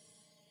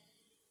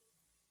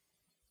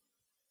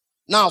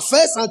 Now,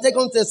 1st and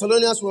 2nd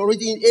Thessalonians were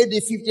written in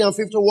AD 50 and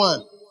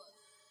 51.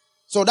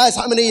 So that's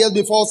how many years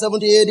before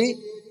 70 AD?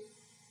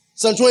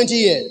 Some 20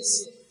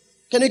 years.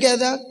 Can you get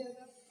that?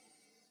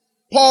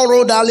 Paul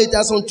wrote that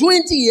letter some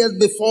 20 years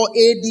before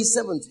AD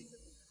 70.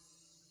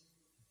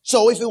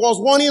 So if it was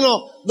warning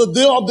of the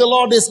day of the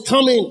Lord is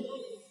coming,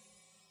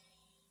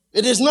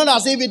 it is not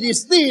as if it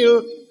is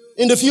still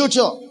in the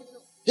future.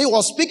 He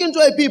was speaking to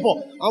a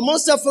people, and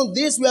most of them,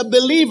 these were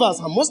believers,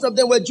 and most of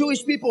them were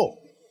Jewish people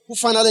who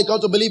finally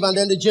got to believe, and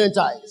then the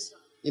Gentiles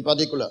in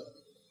particular.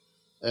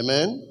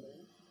 Amen.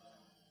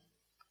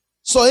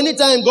 So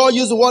anytime God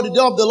uses the word the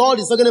day of the Lord,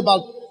 he's talking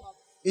about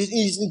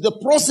is the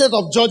process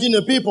of judging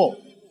the people.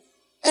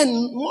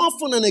 And more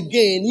often and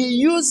again, he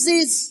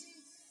uses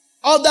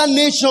other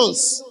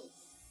nations.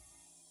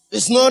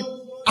 It's not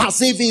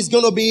as if it's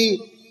going to be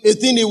a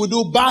thing he will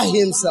do by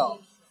himself.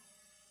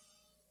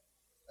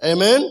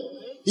 Amen.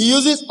 He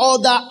uses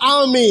other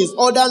armies,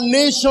 other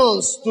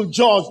nations to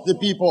judge the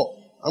people.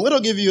 I'm going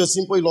to give you a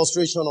simple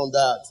illustration on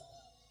that.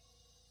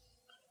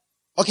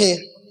 Okay,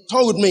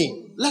 turn with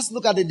me. Let's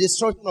look at the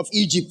destruction of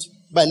Egypt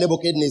by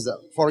Nebuchadnezzar,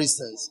 for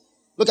instance.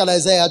 Look at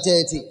Isaiah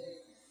 30.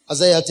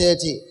 Isaiah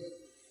 30.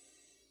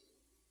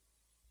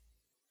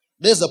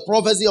 There's a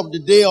prophecy of the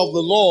day of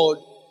the Lord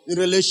in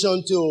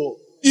relation to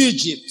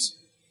Egypt.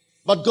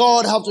 But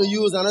God have to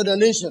use another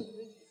nation.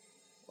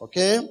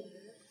 Okay?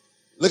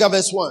 Look at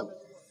verse 1.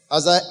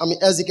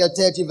 Ezekiel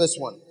 30 verse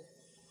 1.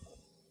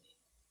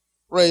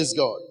 Praise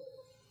God.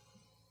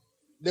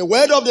 The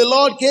word of the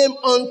Lord came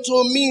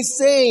unto me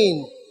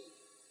saying,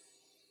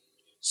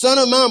 Son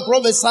of man,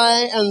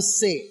 prophesy and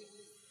say,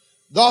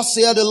 Thus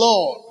saith the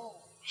Lord,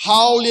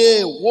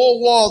 Howly, woe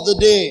was the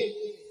day,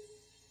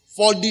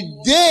 for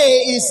the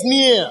day is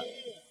near.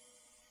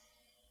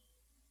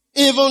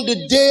 Even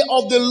the day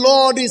of the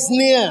Lord is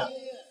near.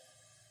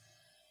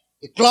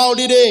 A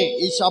cloudy day,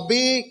 it shall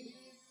be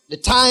the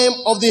time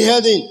of the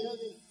heathen.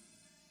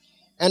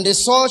 And the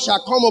sun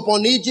shall come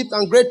upon Egypt,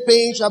 and great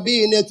pain shall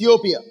be in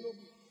Ethiopia.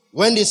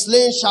 When the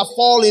slain shall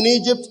fall in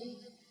Egypt,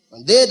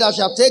 and they that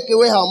shall take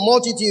away her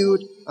multitude,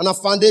 and her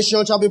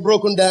foundation shall be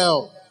broken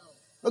down.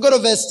 Now go to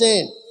verse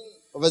 10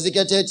 of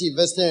Ezekiel 30,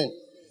 verse 10.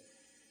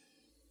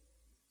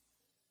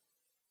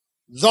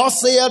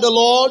 Thus saith the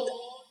Lord,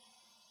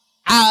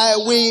 I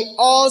will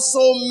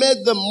also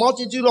make the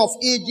multitude of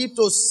Egypt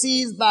to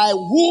cease by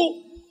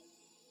who?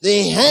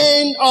 The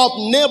hand of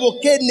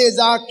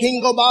Nebuchadnezzar,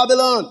 king of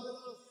Babylon.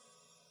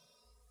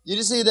 Did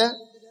you see that?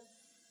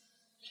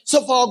 So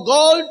for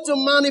God to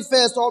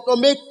manifest or to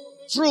make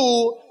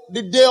true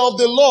the day of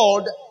the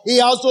Lord,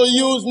 he also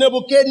used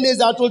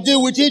Nebuchadnezzar to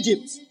deal with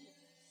Egypt.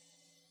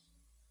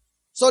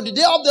 So the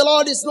day of the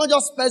Lord is not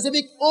just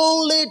specific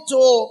only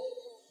to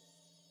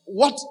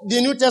what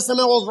the New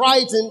Testament was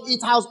writing.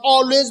 It has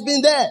always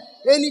been there.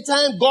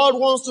 Anytime God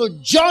wants to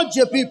judge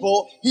a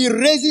people, he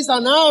raises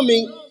an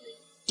army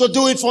to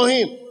do it for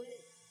him.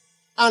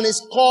 And it's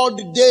called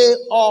the day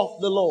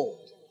of the Lord.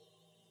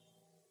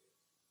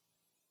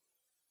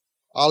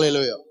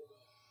 Hallelujah.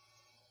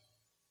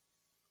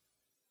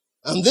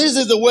 And this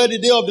is the way the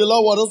day of the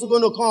Lord was also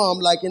going to come,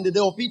 like in the day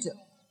of Peter.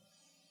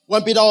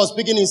 When Peter was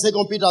speaking in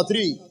 2 Peter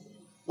 3,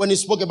 when he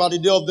spoke about the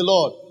day of the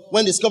Lord,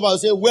 when the scripture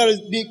was saying, where is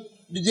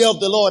the day of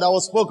the Lord that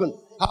was spoken?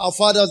 Our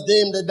fathers,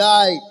 them that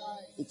died.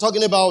 He's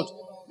talking about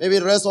maybe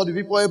the rest of the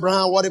people,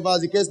 Abraham, whatever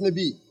the case may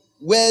be.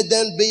 Where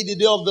then be the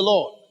day of the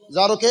Lord? Is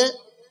that okay?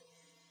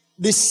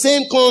 The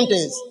same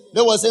contents.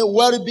 They were saying,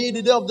 where be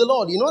the day of the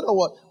Lord? In other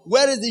words,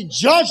 where is the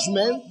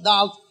judgment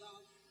that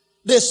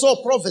they so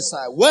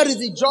prophesy? Where is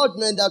the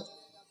judgment that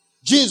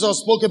Jesus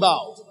spoke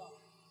about?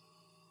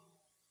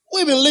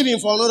 We've been living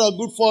for another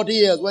good 40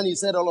 years when he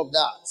said all of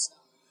that.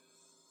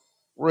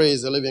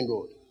 Praise the living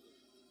God.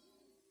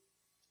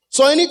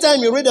 So anytime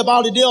you read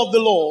about the day of the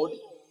Lord,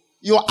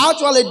 you're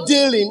actually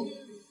dealing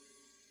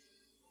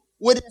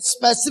with a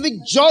specific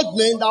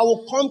judgment that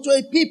will come to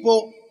a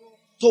people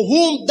to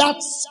whom that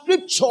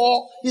scripture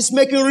is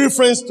making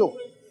reference to.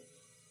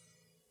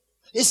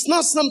 It's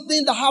not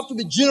something that have to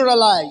be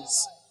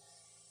generalized.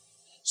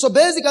 So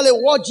basically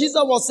what Jesus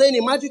was saying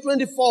in Matthew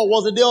 24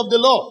 was the day of the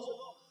Lord.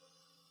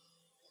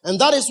 And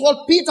that is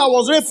what Peter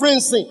was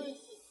referencing.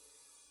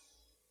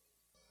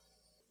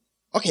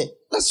 Okay,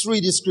 let's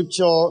read the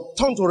scripture.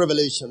 Turn to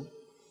Revelation.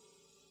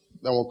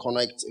 Then we'll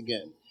connect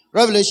again.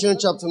 Revelation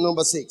chapter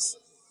number 6.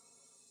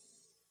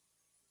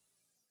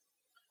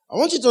 I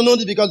want you to know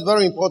this because it's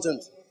very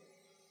important.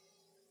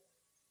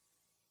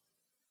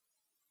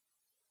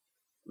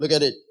 Look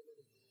at it.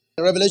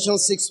 Revelation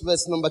 6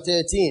 verse number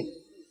 13.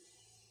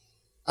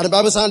 And the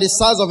Bible says, the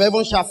stars of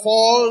heaven shall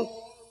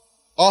fall,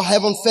 or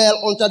heaven fell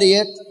unto the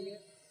earth,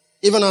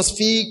 even as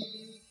fig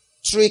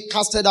tree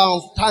casted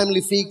down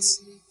timely figs,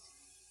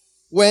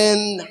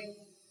 when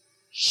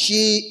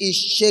she is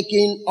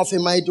shaken of a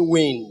mighty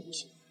wind.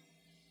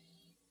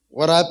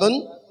 What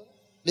happened?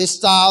 The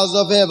stars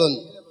of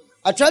heaven.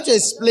 I tried to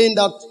explain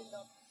that,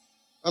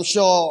 I'm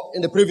sure,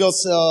 in the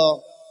previous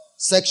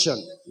section.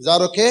 Is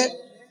that okay?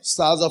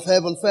 Stars of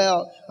heaven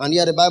fell, and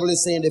here the Bible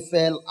is saying they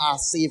fell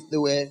as if they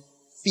were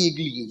fig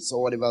leaves,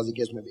 or whatever the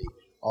case may be.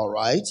 All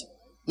right.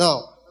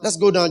 Now, let's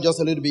go down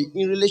just a little bit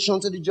in relation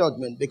to the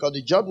judgment, because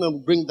the judgment will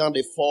bring down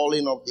the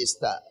falling of the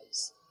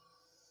stars.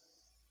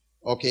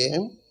 Okay.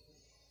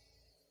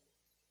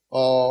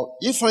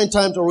 You find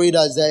time to read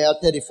Isaiah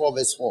 34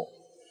 verse 4.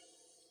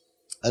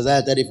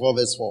 Isaiah 34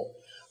 verse 4.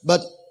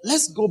 But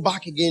let's go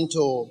back again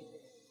to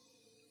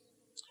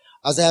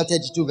Isaiah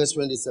 32 verse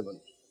 27.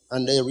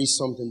 And there is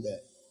something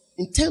there.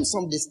 In terms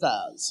of the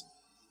stars,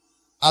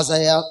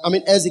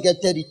 Ezekiel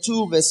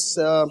 32 verse,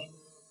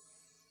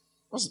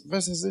 what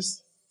verse is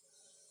this?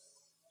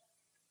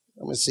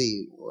 Let me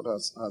see what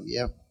else I have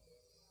here.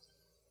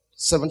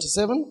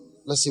 77?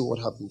 Let's see what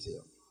happens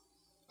here.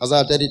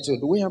 Isaiah 32.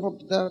 Do we have up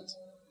to that?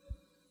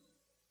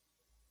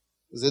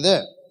 Is it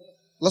there?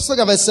 Let's look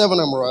at verse 7,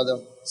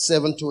 rather.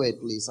 7 to 8,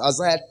 please.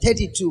 Isaiah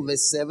 32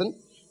 verse 7.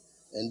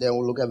 And then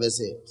we'll look at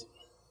verse 8.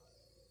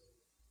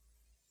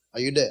 Are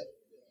you there?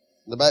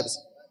 The Bible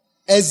says,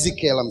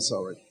 Ezekiel,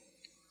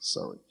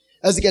 Sorry.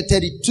 Ezekiel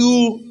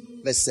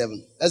 32 verse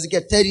 7.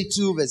 Ezekiel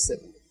 32 verse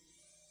 7.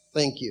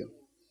 Thank you.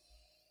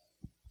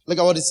 Look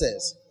at what it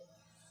says.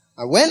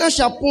 And when I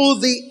shall pull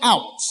thee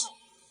out,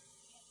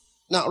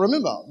 Now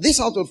remember, this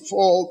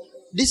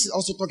is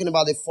also talking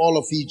about the fall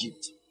of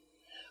Egypt.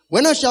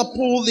 When I shall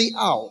pull thee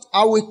out,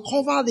 I will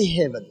cover the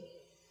heaven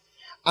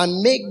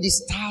and make the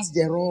stars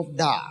thereof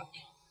dark.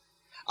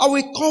 I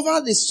will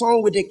cover the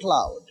sun with a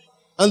cloud,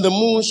 and the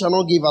moon shall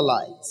not give a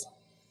light.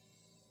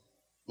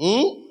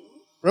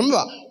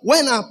 Remember,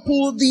 when I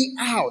pull thee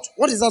out,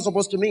 what is that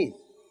supposed to mean?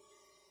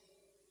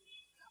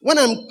 When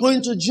I'm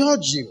going to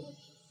judge you,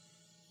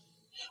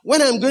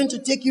 when I'm going to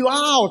take you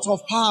out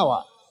of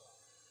power.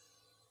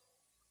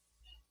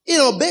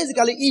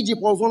 Basically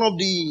Egypt was one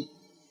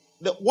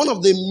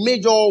of the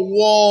major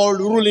world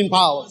ruling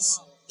powers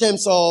in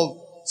terms of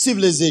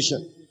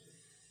civilization.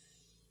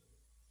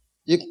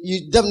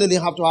 You definitely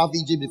have to have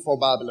Egypt before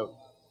Babylon.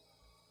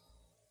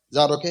 Is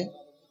that okay? In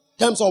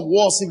terms of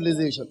world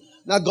civilization.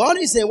 Now God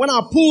is saying, when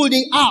I pull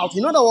thee out,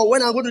 in other words,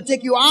 when I'm going to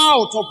take you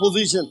out of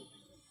position.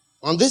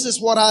 And this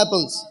is what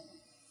happens.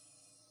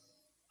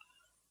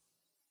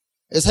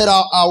 He said,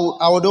 I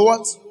will do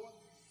what?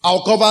 I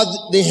will cover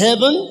the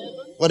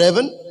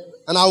heaven,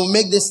 and I will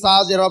make the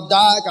stars thereof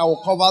dark. I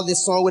will cover the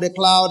sun with a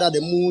cloud, and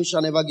the moon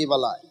shall never give a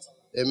light.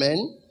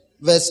 Amen.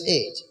 Verse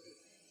 8.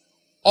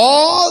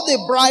 All the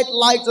bright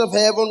light of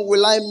heaven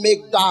will I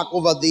make dark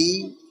over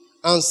thee,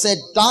 and set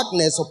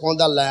darkness upon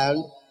the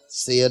land,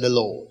 saith the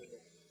Lord.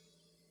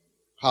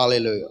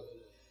 Hallelujah.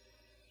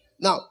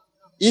 Now,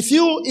 if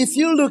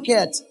you look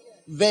at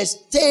verse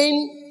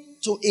 10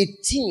 to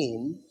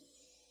 18,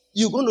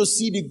 you're going to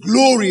see the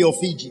glory of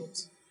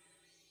Egypt.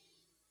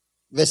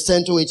 Verse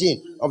 10 to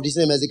 18 of the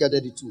same Ezekiel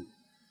 32.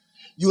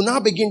 You now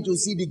begin to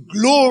see the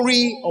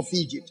glory of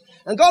Egypt.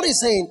 And God is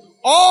saying,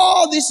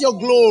 all this your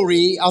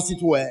glory, as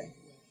it were,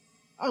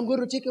 I'm going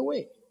to take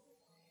away.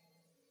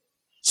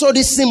 So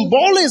the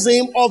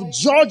symbolism of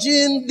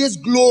judging this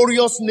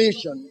glorious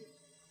nation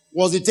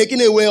was the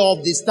taking away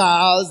of the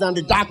stars and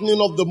the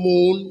darkening of the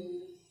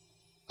moon.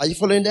 Are you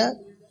following that?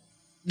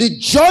 The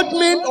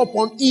judgment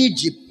upon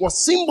Egypt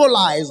was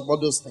symbolized by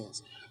those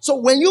things. So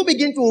when you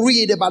begin to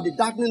read about the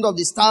darkening of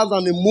the stars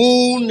and the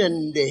moon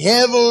and the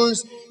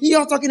heavens, you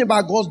are talking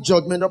about God's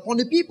judgment upon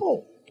the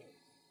people.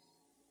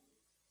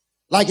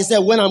 Like he said,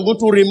 when I'm going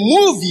to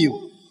remove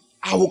you,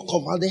 I will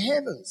cover the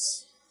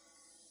heavens.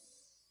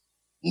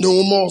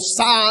 No more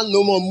sun,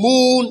 no more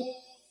moon.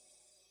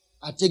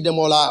 I take them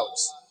all out.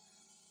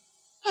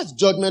 That's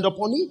judgment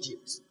upon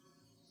Egypt.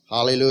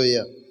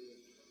 Hallelujah.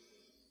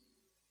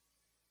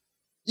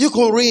 You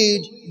can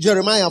read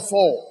Jeremiah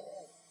 4.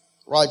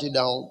 Write it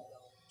down.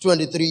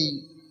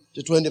 23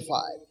 to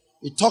 25.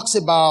 It talks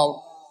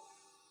about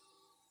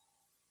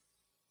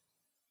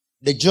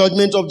the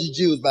judgment of the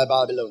Jews by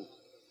Babylon.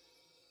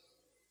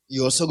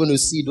 You're also going to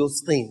see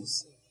those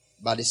things.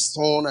 By the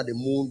sun and the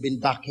moon being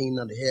darkened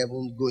and the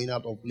heavens going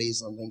out of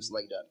place and things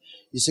like that.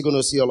 You're still going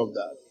to see all of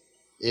that.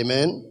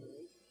 Amen.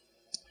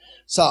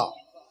 So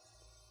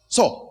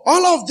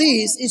all of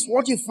this is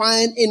what you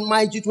find in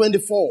Matthew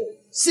 24.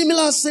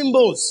 Similar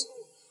symbols.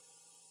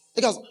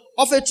 Because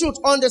of a truth,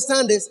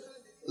 understand this.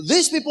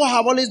 These people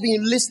have always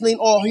been listening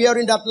or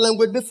hearing that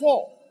language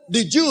before.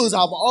 The Jews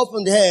have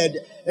often heard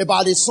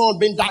about the sun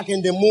being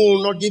darkened, the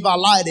moon not give a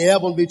light, the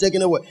heaven be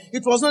taken away.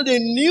 It was not a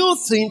new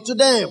thing to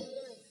them.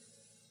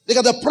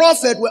 Because the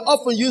prophet were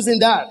often using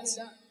that.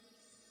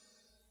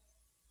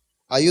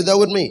 Are you there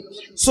with me?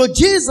 So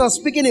Jesus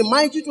speaking in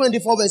Matthew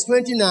 24 verse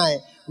 29,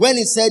 when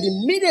he said,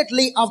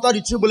 immediately after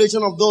the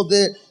tribulation of those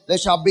days, there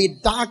shall be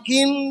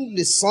darkened,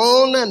 the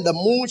sun and the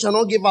moon shall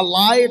not give a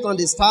light, and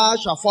the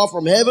stars shall fall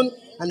from heaven,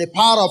 and the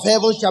power of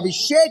heaven shall be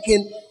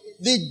shaken.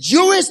 The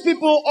Jewish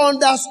people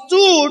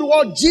understood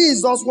what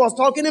Jesus was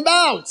talking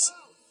about.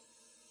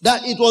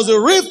 That it was a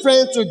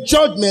reference to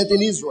judgment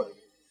in Israel.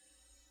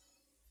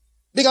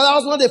 Because that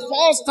was not the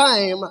first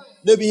time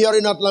they'll be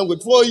hearing that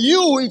language. For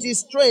you, it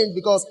is strange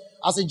because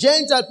as a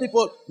Gentile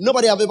people,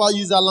 nobody have ever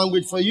used that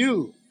language for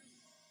you.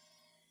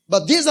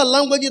 But these are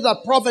languages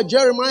that Prophet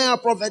Jeremiah,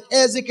 Prophet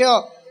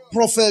Ezekiel,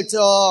 Prophet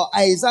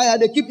Isaiah,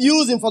 they keep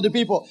using for the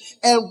people.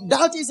 And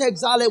that is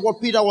exactly what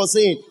Peter was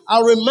saying.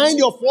 I remind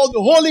you of what the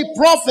holy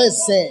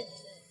prophets said.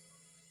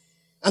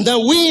 And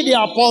then we,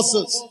 the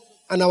apostles,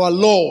 and our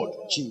Lord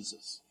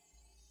Jesus.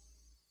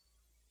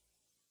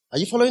 Are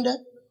you following that?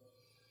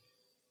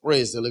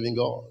 Praise the living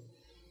God.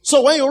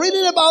 So when you're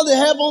reading about the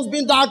heavens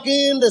being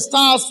darkened, the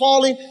stars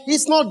falling,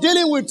 it's not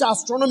dealing with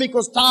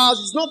astronomical stars.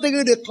 It's not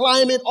dealing with the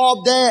climate up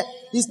there.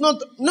 It's not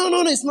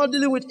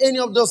dealing with any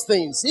of those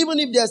things. Even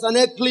if there's an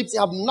eclipse, it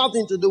has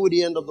nothing to do with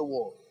the end of the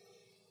world.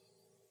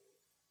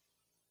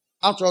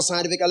 After all,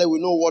 scientifically, we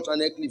know what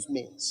an eclipse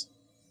means.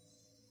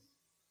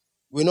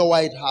 We know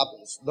why it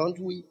happens, don't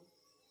we?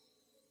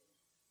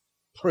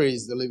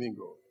 Praise the living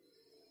God.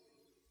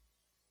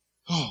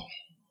 Oh.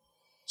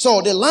 So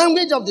the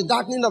language of the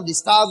darkening of the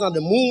stars and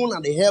the moon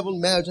and the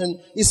heaven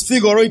melting is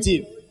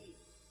figurative.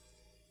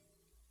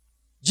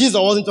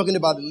 Jesus wasn't talking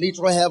about the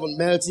literal heaven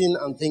melting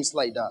and things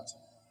like that.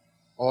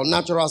 Or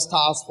natural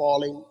stars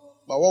falling.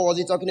 But what was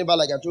he talking about?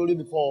 Like I told you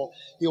before,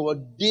 he was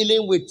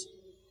dealing with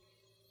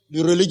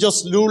the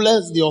religious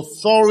rulers, the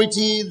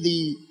authority,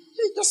 he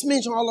just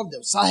mentioned all of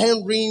them.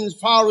 Sanhedrin,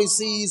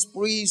 Pharisees,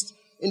 priests,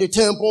 in the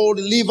temple,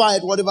 the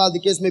Levite, whatever the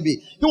case may be.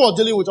 He was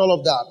dealing with all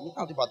of that. We'll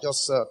count about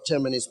just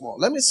 10 minutes more.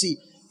 Let me see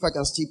if I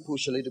can still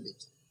push a little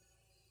bit.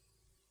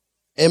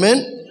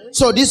 Amen.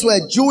 So these were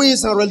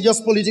Jewish and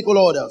religious political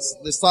orders.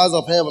 The stars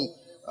of heaven,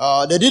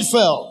 they did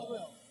fail.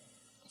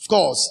 Of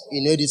course,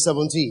 in AD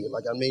 70,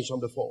 like I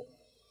mentioned before.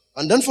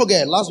 And don't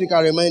forget, last week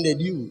I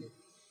reminded you,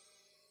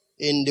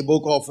 in the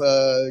book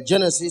of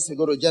Genesis, we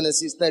go to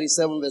Genesis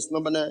 37, verse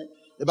number 9.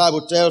 The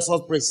Bible tells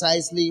us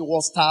precisely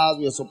what stars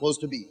we are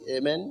supposed to be.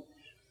 Amen.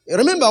 You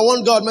remember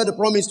when God made a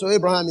promise to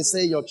Abraham, he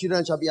said, your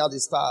children shall be as the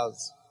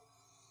stars.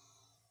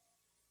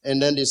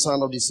 And then the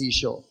sand of the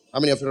seashore. How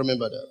many of you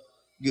remember that?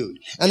 Good.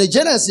 And in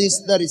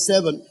Genesis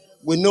 37,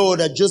 we know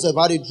that Joseph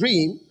had a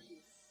dream.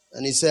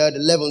 And he said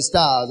 11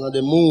 stars, and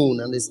the moon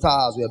and the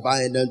stars were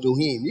bowing down to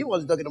him. He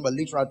wasn't talking about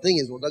literal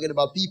things. He was talking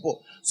about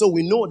people. So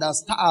we know that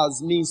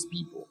stars means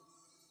people.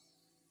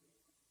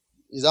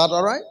 Is that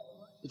all right?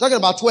 You're talking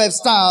about 12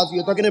 stars.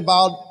 You're talking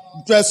about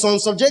 12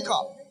 sons of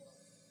Jacob.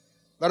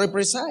 Very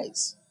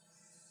precise.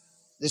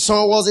 The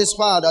sun was his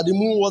father. The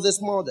moon was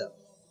his mother.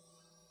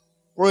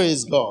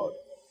 Praise God.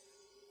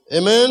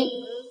 Amen.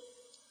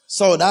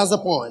 So that's the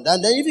point.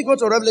 And then if you go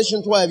to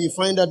Revelation 12, you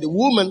find that the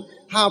woman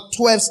had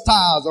 12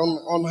 stars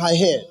on her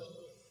head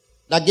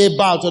that gave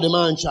birth to the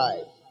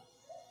man-child.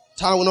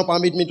 Time will not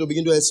permit me to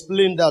begin to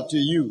explain that to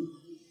you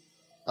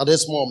at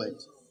this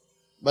moment.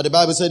 But the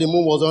Bible said the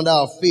moon was under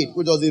her feet,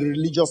 which was a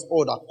religious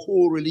order,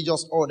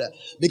 co-religious order.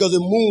 Because the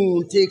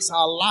moon takes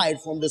her light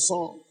from the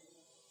sun.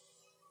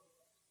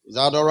 Is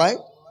that all right?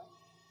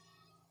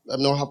 I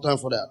don't have time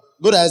for that.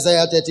 Go to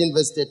Isaiah 13,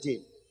 verse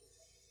 13.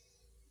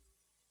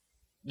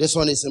 This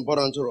one is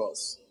important to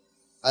us.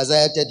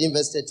 Isaiah 13,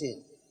 verse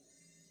 13.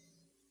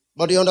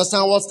 But do you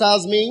understand what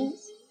stars means?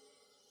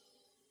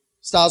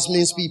 Stars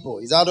means people.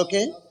 Is that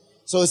okay?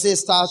 So it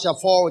says stars shall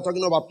fall. We're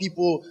talking about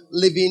people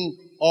living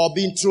or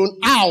being thrown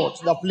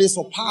out the place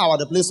of power,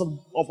 the place of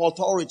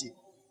authority.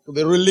 To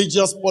be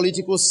religious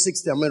political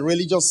system, a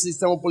religious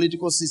system or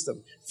political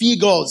system.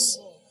 Figures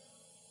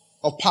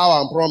of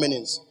power and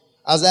prominence.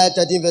 Isaiah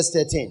 13 verse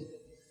 13.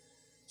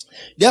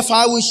 Therefore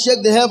I will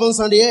shake the heavens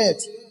and the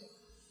earth,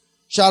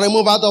 shall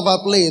remove out of her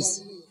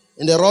place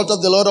in the wrath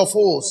of the Lord of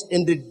hosts,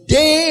 in the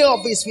day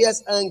of his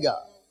fierce anger.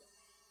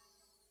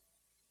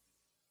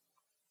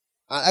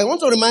 I want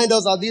to remind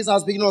us that these are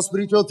speaking of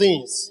spiritual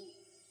things.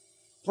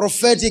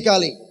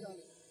 Prophetically.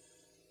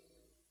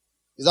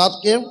 Is that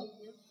okay?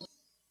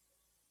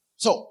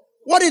 So,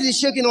 what is the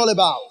shaking all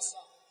about?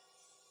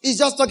 It's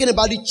just talking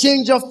about the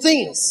change of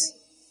things.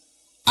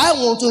 I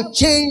want to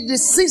change the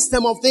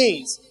system of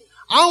things.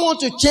 I want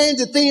to change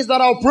the things that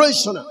are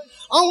operational.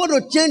 I want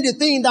to change the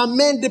thing that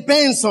man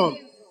depends on.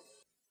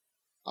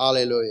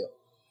 Hallelujah.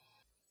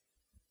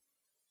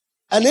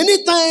 And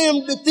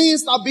anytime the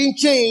things are being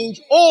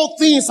changed, all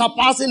things are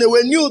passing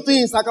away, new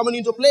things are coming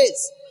into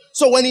place.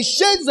 So when he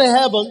shakes the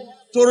heaven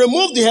to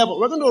remove the heaven,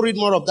 we're going to read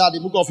more of that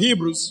in the book of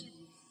Hebrews.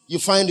 You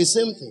find the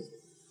same thing.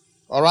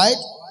 All right?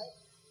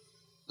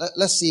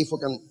 Let's see if we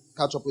can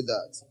catch up with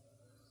that.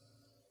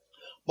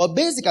 But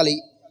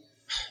basically,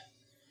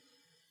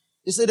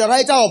 you see, the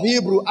writer of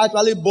Hebrew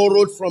actually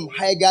borrowed from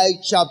Haggai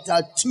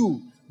chapter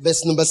 2,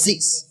 verse number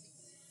 6.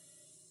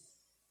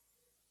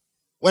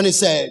 When it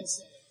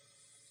says,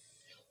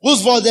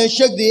 whose voice then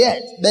shake the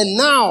earth? But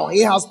now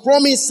he has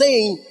promised,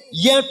 saying,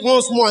 yet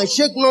once more, and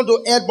shake not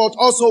the earth, but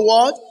also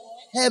what?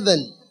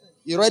 Heaven.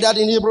 You read that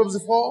in Hebrews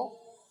before?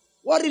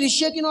 What is he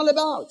shaking all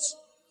about?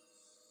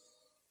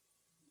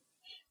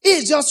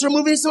 He's just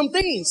removing some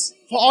things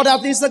for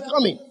other things that are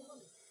coming.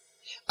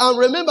 And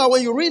remember,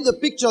 when you read the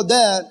picture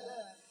there,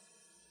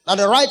 that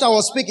the writer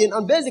was speaking,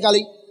 and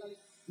basically,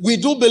 we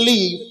do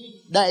believe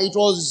that it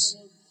was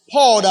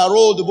Paul that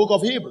wrote the book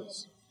of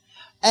Hebrews.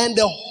 And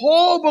the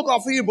whole book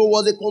of Hebrews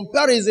was a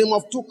comparison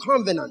of two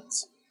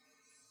covenants,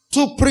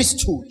 two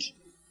priesthood,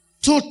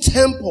 two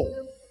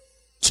temple,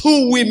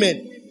 two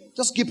women.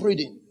 Just keep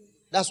reading.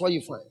 That's what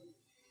you find.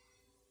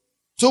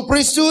 Two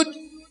priesthood,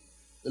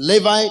 the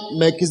Levite,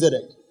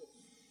 Melchizedek.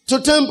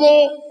 Two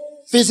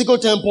temple, physical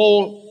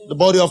temple, the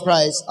body of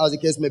Christ, as the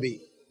case may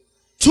be.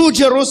 Two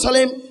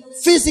Jerusalem,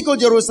 physical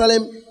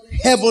Jerusalem,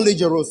 heavenly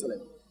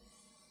Jerusalem.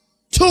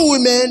 Two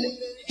women,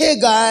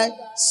 Haggai,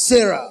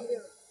 Sarah.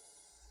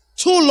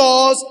 Two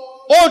laws,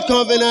 old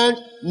covenant,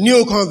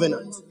 new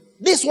covenant.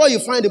 This is what you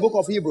find in the book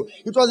of Hebrew.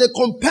 It was a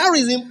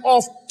comparison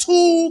of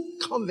two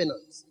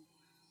covenants.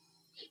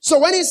 So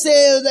when he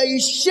says that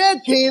he's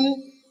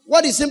shaking,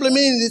 what it simply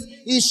means is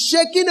he's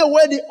shaking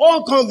away the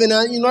old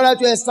covenant in order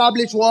to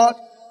establish what?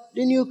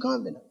 The new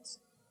covenant.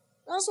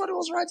 That's what he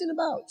was writing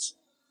about.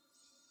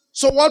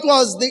 So what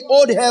was the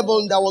old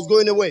heaven that was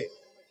going away?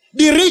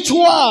 The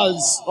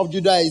rituals of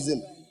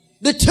Judaism.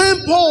 The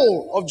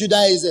temple of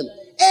Judaism.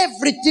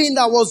 Everything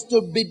that was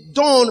to be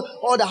done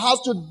or that has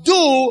to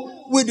do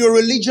with the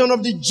religion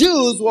of the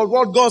Jews was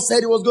what God said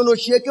he was going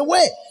to shake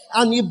away.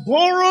 And he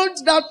borrowed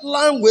that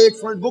language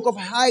from the book of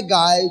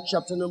Haggai,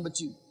 chapter number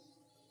 2.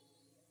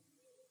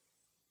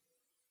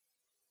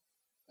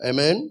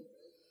 Amen.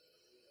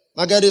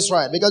 Now get this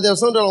right, because there's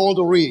something I want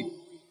to read.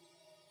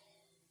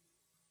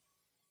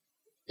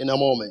 in a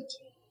moment.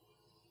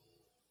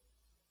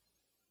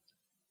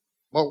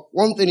 But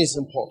one thing is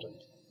important.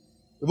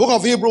 The book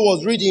of Hebrew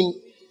was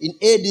written in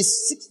AD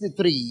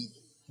 63,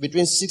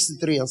 between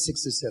 63 and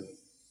 67.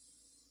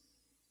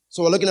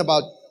 So we're looking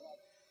about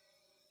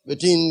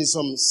between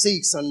some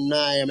 6 and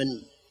 9,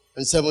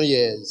 and 7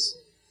 years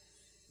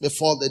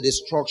before the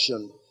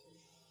destruction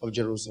of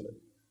Jerusalem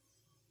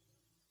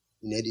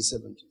in AD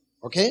 70.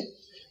 Okay?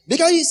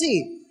 Because you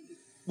see,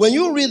 when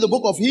you read the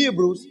book of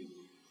Hebrews,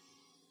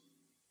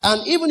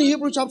 and even in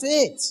Hebrews chapter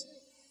 8,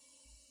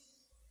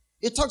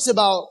 it talks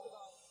about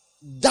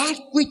that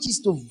which is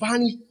to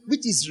vanish,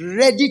 which is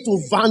ready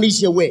to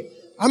vanish away.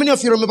 How many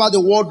of you remember the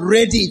word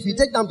ready? If you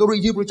take time to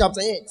read Hebrews chapter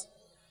 8,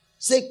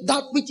 say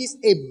that which is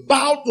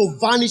about to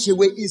vanish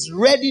away is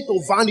ready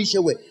to vanish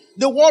away.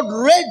 The word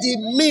ready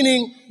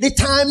meaning the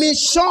time is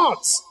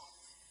short.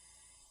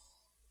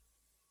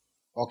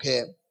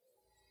 Okay.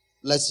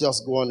 Let's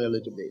just go on a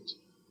little bit.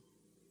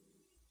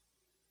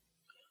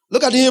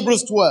 Look at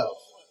Hebrews 12.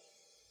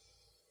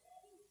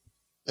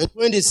 And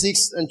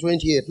 26 and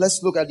 28.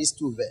 Let's look at these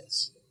two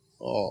verses.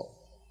 Oh.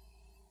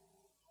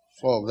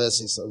 4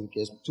 verses,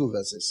 okay, 2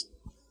 verses.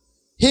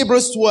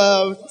 Hebrews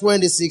 12,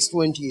 26,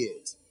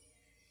 28.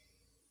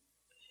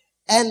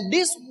 And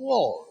this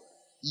word,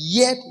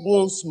 yet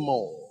once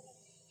more,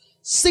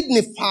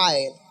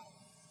 signified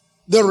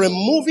the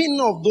removing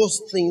of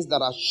those things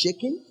that are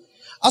shaken,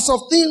 as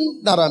of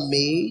things that are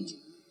made,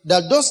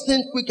 that those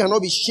things which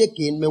cannot be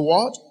shaken may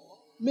what?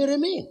 May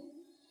remain.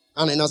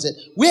 And then I said,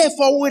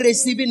 wherefore we're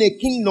receiving a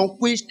kingdom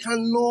which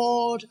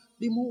cannot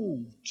be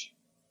moved.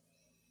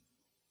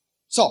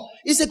 So,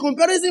 it's a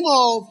comparison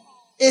of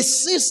a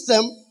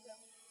system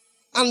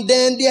and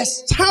then the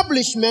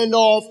establishment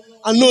of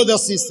another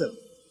system.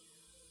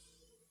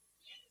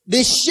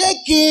 The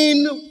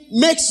shaking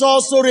makes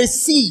us to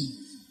receive.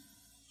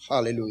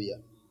 Hallelujah.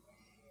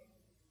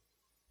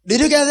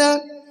 Did you get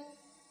that?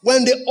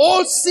 When the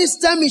old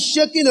system is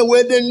shaking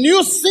away, the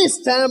new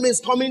system is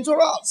coming to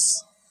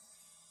us.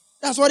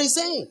 That's what he's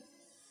saying.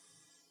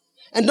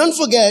 And don't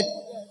forget,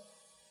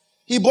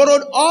 he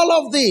borrowed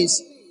all of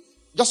this.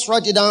 Just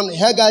write it down.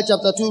 Haggai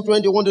chapter 2,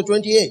 21 to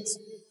 28.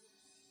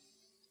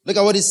 Look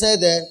at what he said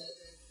there.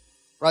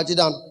 Write it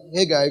down.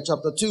 Haggai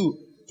chapter 2,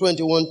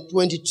 21,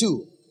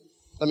 22.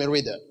 Let me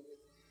read that.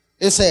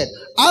 It said,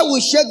 I will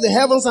shake the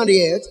heavens and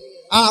the earth,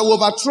 and I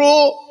will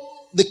overthrow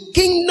the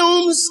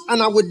kingdoms,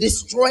 and I will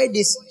destroy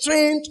the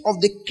strength of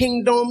the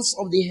kingdoms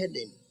of the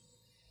heathen.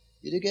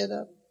 Did you get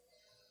that?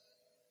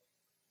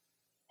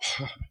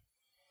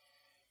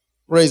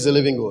 Praise the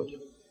living God.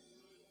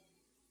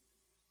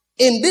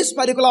 In this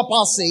particular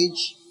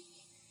passage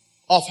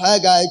of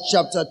Haggai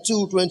chapter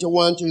 2,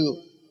 21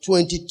 to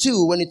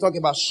 22, when he talked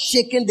about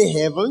shaking the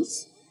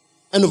heavens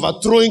and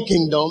overthrowing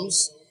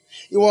kingdoms,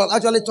 he was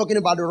actually talking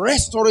about the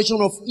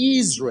restoration of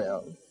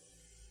Israel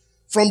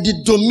from the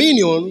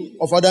dominion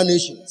of other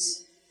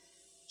nations.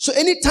 So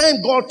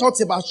anytime God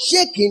talks about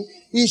shaking,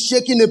 he's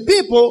shaking the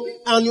people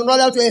and in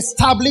order to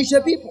establish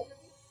a people.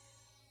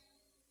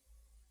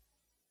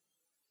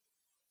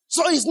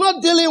 So he's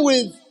not dealing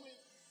with,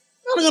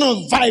 we're not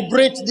going to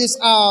vibrate this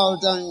out.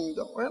 And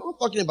we're not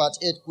talking about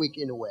earthquake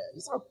anywhere.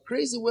 It's a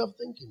crazy way of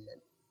thinking, man.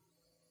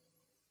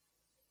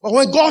 But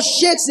when God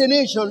shakes a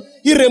nation,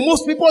 he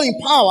removes people in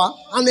power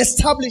and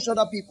establishes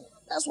other people.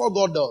 That's what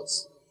God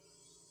does.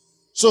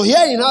 So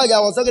here in Haggai, I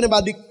was talking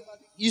about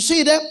you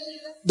see there?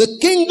 The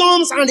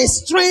kingdoms and the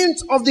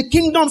strength of the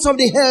kingdoms of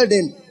the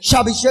heathen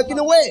shall be shaken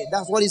away.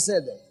 That's what he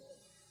said there.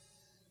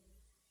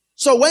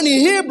 So when in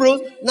Hebrew,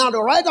 now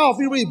the writer of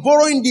Hebrew is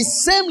borrowing the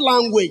same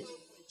language.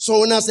 So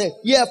when I say,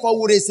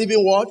 therefore we're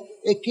receiving what?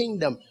 A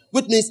kingdom.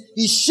 Which means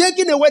he's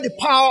shaking away the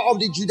power of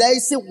the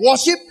Judaistic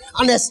worship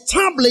and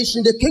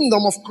establishing the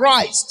kingdom of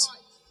Christ.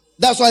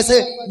 That's why I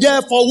say,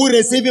 therefore we're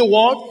receiving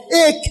what?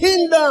 A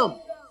kingdom.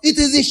 It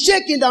is the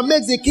shaking that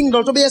makes the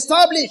kingdom to be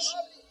established.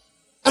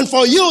 And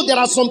for you, there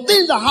are some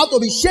things that have to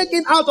be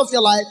shaken out of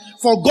your life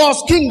for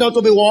God's kingdom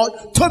to be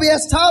what? To be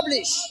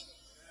established.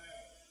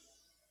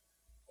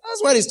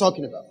 That's what he's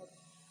talking about.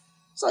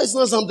 So it's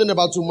not something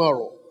about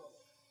tomorrow.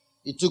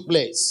 It took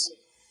place.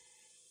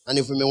 And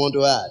if we may want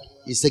to add,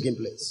 it's taking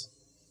place.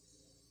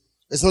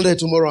 It's not a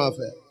tomorrow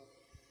affair.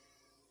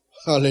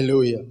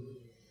 Hallelujah.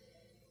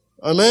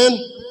 Amen.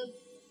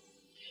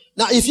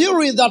 Now, if you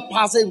read that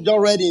passage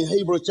already in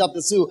Hebrews chapter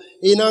 2,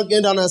 he now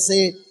get down and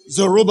say,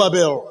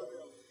 Zerubbabel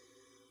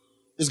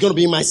is going to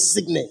be my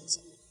signet.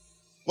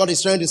 What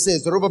he's trying to say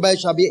is Zerubbabel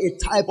shall be a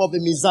type of a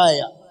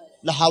Messiah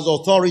that has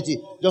authority,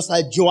 just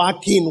like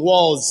Joachim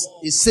was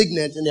a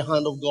signet in the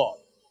hand of God.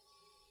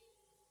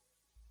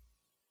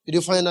 Did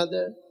you find that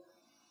there?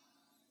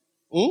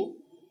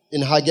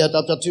 In Haggai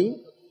chapter 2?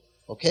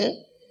 Okay.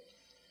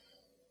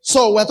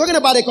 So we're talking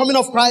about the coming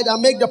of Christ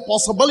and make the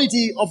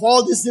possibility of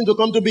all these things to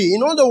come to be.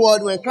 In other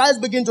words, when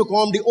Christ begins to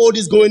come, the old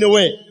is going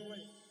away.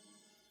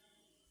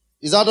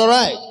 Is that all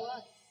right?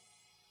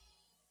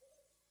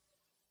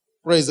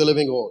 Praise the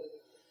living God.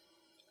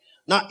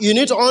 Now, you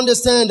need to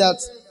understand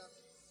that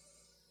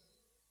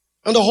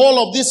in the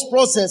whole of this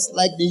process,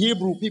 like the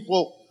Hebrew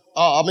people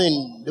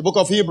The book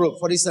of Hebrew,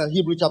 for instance,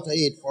 Hebrew chapter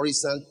 8, for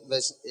instance,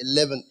 verse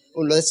 11.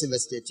 Oh, let's say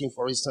verse 13,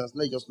 for instance.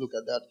 Let's just look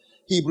at that.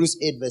 Hebrews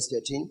 8, verse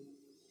 13.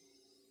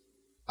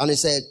 And it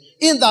said,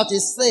 in that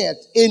it said,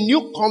 a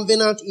new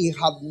covenant he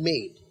hath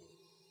made,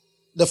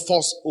 the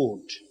first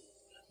old.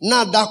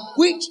 Now that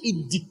which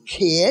is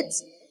decayed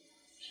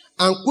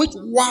and which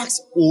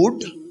wax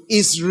old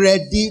is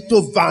ready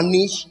to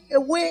vanish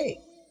away.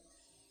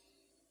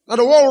 Now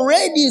the word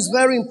ready is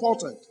very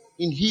important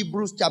in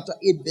Hebrews chapter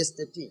 8, verse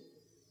 13.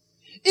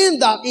 In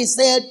that it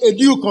said a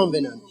new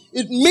covenant.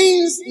 It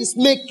means it's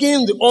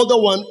making the other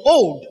one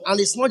old. And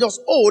it's not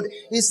just old.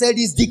 He said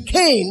it's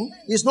decaying.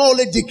 It's not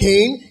only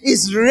decaying,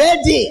 it's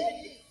ready.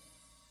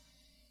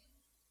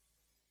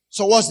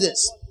 So what's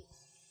this?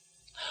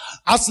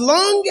 As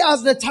long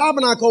as the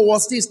tabernacle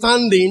was still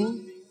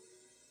standing,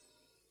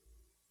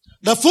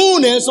 the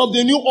fullness of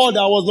the new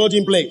order was not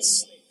in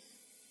place.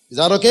 Is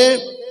that okay?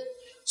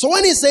 So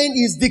when he's saying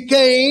it's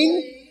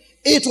decaying,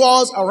 it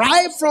was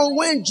right from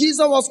when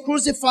Jesus was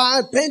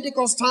crucified,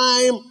 Pentecost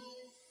time.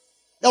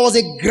 There was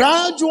a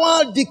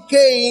gradual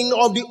decaying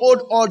of the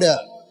old order.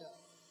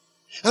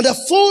 And the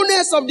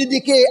fullness of the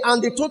decay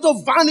and the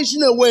total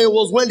vanishing away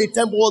was when the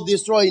temple was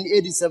destroyed in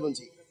AD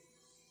 70.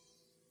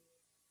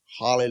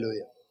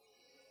 Hallelujah.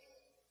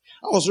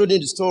 I was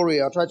reading the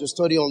story. I tried to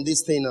study on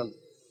this thing, and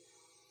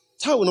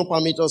time will not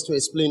permit us to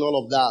explain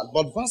all of that.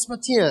 But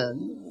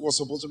Vespasian was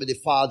supposed to be the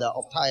father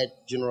of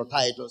General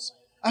Titus.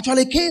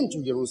 Actually came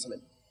to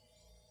Jerusalem,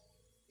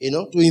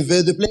 to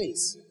invade the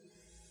place.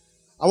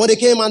 And when they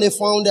came and they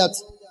found that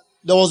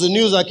there was the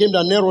news that came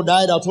that Nero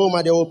died at home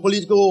and there was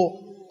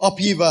political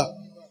upheaval,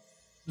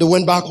 they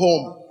went back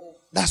home.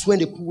 That's when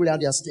they pulled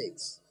out their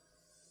stakes.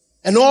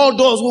 And all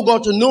those who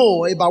got to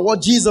know about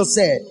what Jesus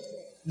said,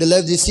 they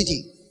left the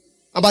city.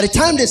 And by the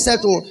time they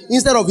settled,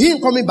 instead of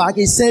him coming back,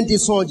 he sent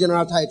his son,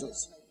 General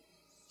Titus.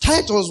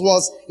 Titus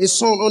was his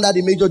son under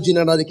the major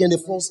general that came the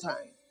first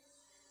time.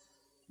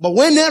 But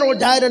when Nero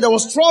died and there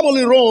was trouble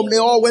in Rome, they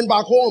all went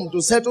back home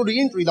to settle the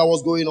intrigue that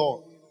was going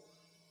on.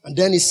 And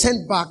then he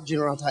sent back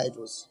General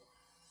Titus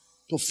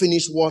to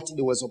finish what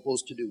they were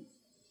supposed to do.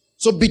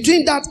 So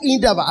between that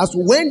interval, as to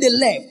when they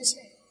left,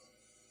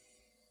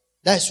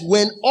 that's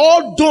when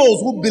all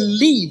those who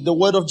believe the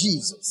word of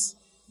Jesus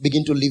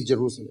begin to leave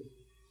Jerusalem.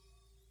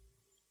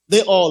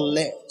 They all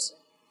left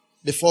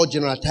before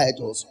General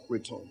Titus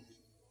returned.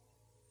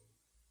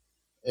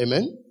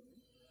 Amen?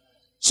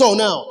 So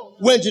now,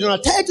 when General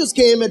Titus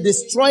came and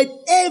destroyed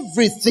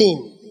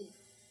everything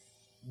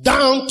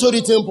down to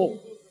the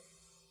temple,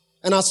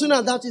 and as soon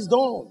as that is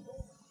done,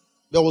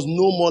 there was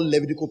no more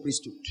Levitical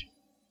priesthood.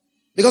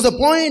 Because the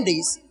point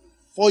is,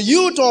 for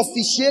you to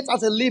officiate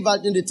as a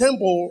Levite in the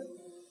temple,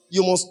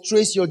 you must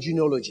trace your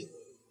genealogy.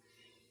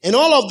 And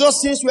all of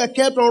those things were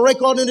kept on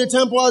record in the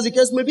temple, as the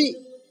case may be.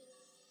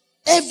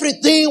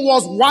 Everything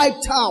was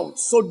wiped out.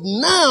 So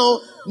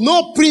now,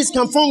 no priest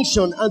can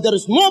function, and there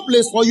is no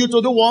place for you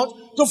to do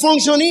what? To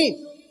function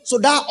in. So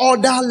that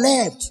order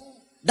left.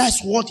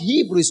 That's what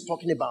Hebrew is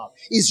talking about.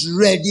 It's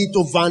ready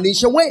to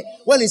vanish away.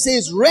 When it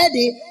says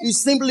ready, it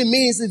simply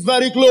means it's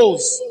very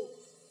close.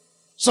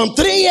 Some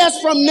 3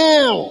 years from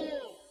now,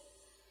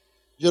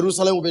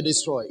 Jerusalem will be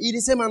destroyed. It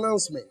is the same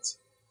announcement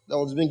that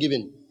was being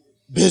given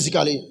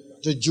basically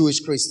to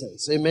Jewish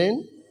Christians.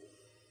 Amen?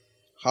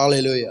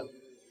 Hallelujah.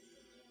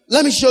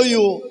 Let me show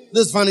you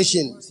this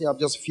vanishing. See, I have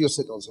just a few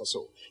seconds or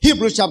so.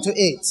 Hebrews chapter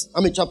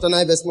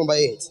 9, verse number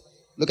 8.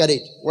 Look at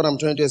it, what I'm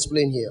trying to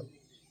explain here.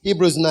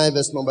 Hebrews 9,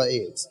 verse number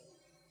 8.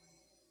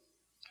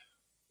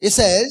 It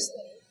says,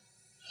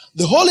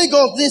 the Holy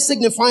Ghost is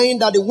signifying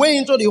that the way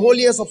into the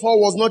holiest of all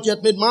was not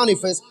yet made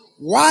manifest,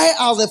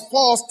 while as the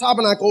first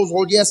tabernacles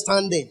were yet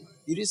standing.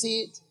 Did you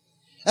see it?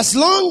 As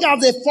long as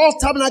the first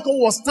tabernacle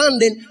was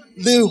standing,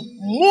 the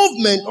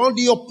movement or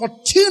the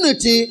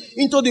opportunity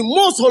into the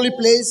most holy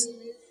place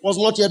was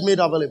not yet made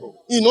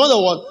available. In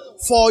other words,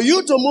 for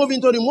you to move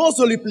into the most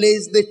holy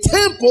place, the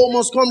temple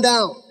must come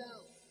down.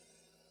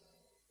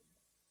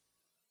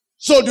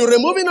 So the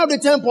removing of the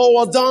temple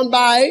was done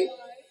by,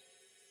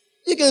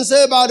 you can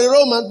say by the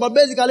Romans, but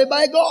basically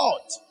by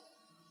God.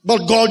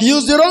 But God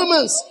used the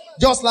Romans,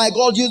 just like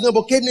God used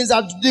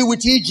Nebuchadnezzar to deal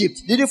with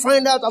Egypt. Did you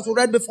find out as we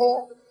read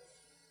before?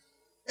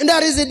 And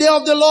that is the day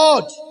of the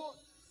Lord.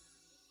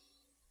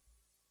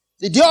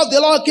 The day of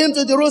the Lord came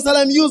to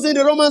Jerusalem using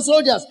the Roman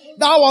soldiers.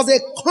 That was a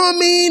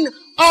coming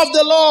of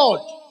the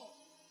Lord.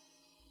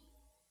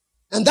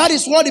 And that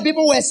is what the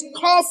people were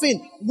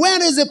scoffing.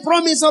 When is the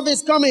promise of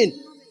his coming?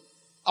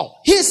 Oh,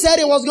 he said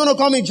he was going to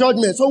come in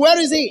judgment. So where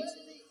is it?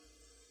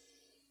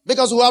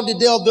 Because we have the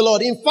day of the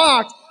Lord. In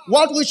fact,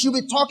 what we should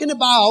be talking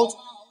about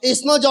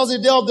is not just the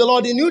day of the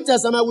Lord in the New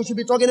Testament. We should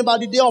be talking about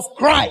the day of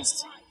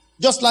Christ.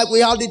 Just like we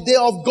have the day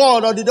of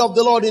God or the day of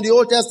the Lord in the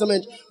Old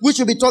Testament, we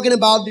should be talking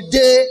about the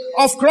day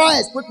of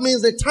Christ, which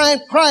means the time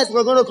Christ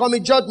was going to come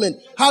in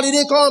judgment. How did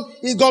he come?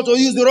 He got to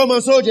use the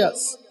Roman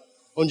soldiers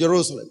on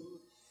Jerusalem.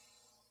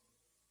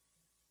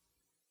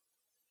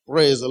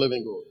 Praise the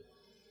living God.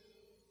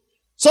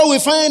 So we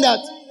find that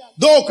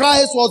though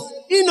Christ was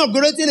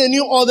inaugurating a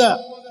new order,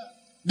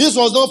 this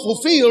was not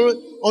fulfilled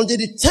until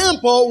the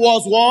temple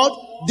was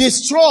what?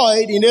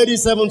 Destroyed in AD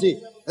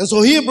 70. And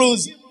so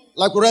Hebrews,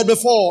 like we read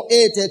before,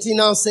 8:13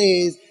 now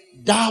says,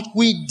 that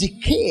which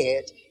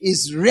decayed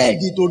is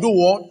ready to do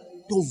what?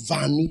 To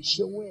vanish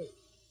away.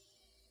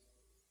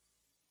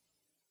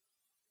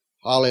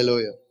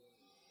 Hallelujah.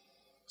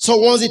 So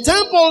once the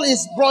temple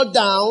is brought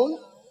down,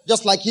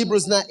 just like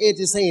Hebrews 9:8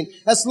 is saying,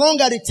 as long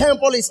as the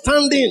temple is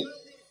standing,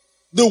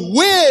 the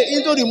way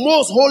into the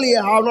most holy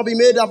have not been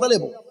made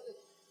available.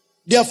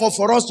 Therefore,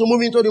 for us to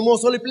move into the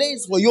most holy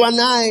place, for you and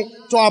I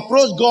to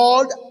approach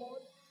God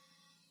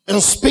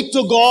and speak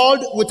to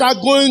God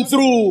without going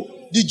through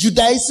the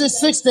Judaic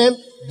system,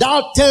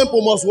 that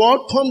temple must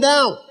what? Come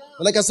down.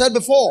 And like I said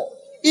before,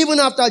 even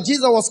after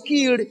Jesus was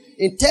killed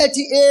in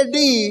 30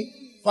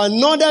 AD, for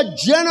another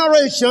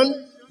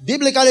generation,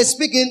 biblically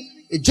speaking,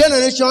 a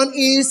generation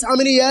is how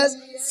many years?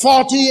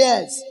 40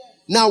 years.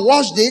 Now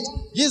watch it.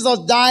 Jesus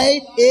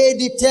died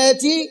AD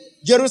 30.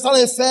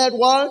 Jerusalem fell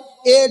what?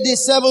 AD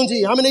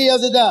 70. How many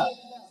years is that?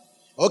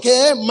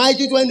 Okay,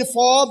 Matthew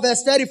 24,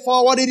 verse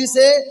 34. What did he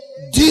say?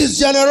 This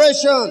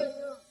generation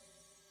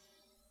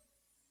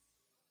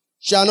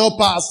shall not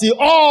pass till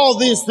all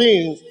these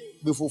things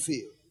be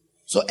fulfilled.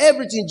 So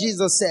everything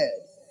Jesus said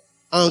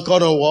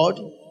anchored on what?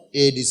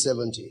 AD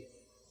 70.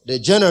 The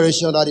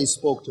generation that he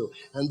spoke to.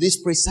 And this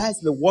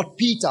precisely what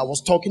Peter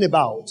was talking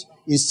about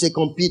in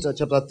 2 Peter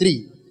chapter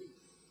 3.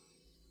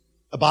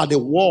 About the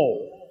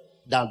war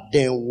that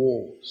then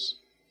was.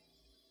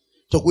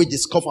 To which the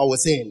scoffer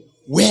was saying,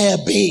 where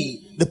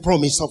be the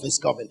promise of his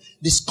coming?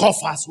 The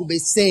scoffers will be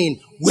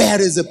saying,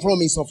 where is the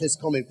promise of his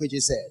coming? Which he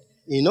said.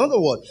 In other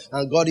words,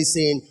 and God is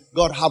saying,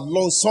 God have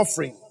long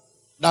suffering,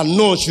 that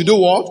none should do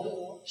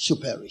what?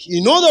 Should perish.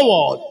 In other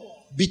words,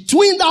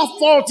 between that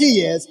 40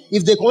 years,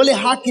 if they can only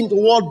hearken to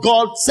what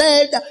God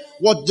said,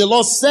 what the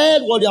Lord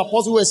said, what the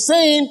apostles were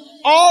saying,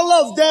 all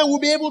of them will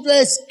be able to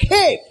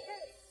escape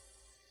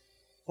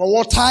from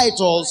what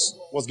Titus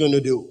was going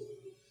to do.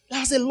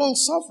 That's a long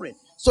suffering.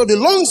 So the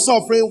long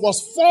suffering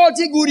was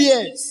 40 good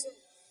years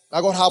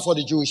that God had for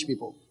the Jewish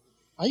people.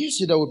 Are you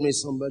still there with me,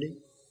 somebody?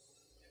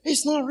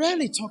 He's not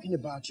really talking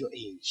about your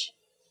age.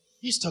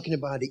 He's talking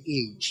about the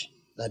age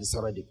that is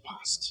already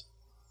past.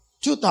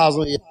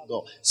 2,000 years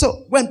ago.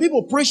 So when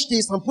people preach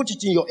this and put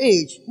it in your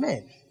age,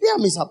 man, they are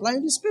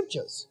misapplying the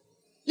scriptures.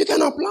 You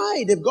can apply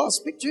it if God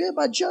speaks to you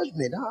about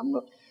judgment.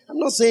 I'm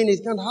not saying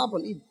it can't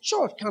happen. It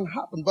sure can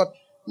happen, but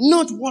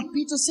not what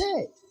Peter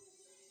said.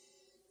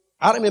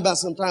 I remember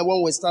sometime when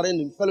we were starting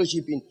in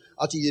fellowship in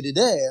Atiyede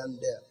there, and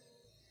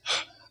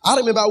I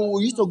remember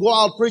we used to go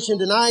out preaching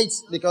the night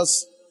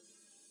because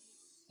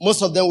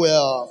most of them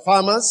were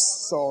farmers.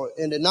 So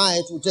in the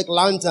night, we take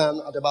lantern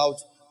at about,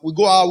 we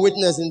go out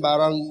witnessing by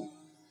around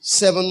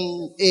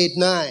 7, 8,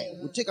 9.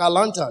 We take our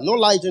lantern, no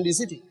light in the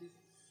city.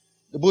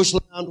 The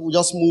bushland, we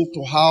just move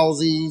to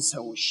houses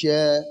and we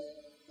share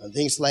and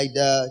things like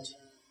that.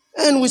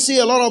 And we see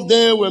a lot of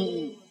them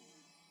were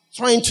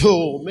trying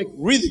to make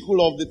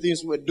ridicule of the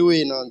things we're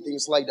doing and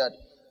things like that.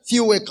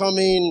 Few were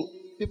coming,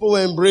 people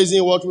were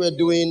embracing what we're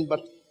doing, but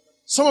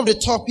some of the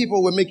top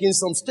people were making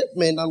some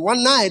statement. And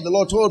one night, the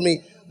Lord told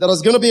me there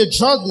was going to be a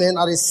judgment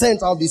at the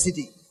center of the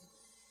city.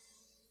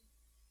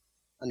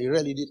 And it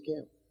really did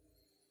come.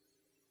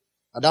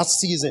 At that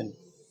season,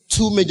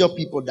 2 major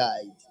people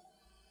died.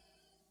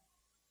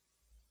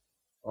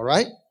 All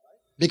right?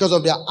 Because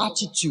of their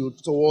attitude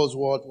towards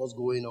what was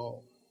going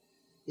on.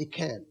 It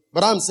can.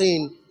 But I'm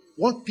saying,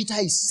 what Peter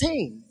is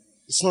saying,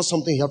 it's not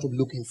something you have to be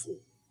looking for.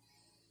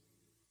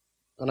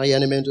 Can I hear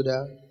an amen to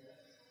that?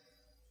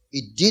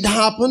 It did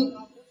happen.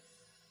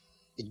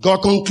 It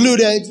got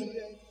concluded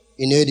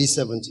in AD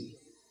 70.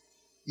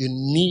 You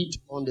need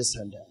to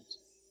understand that.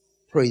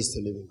 Praise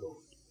the living God.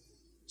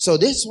 So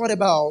this is what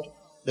about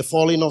the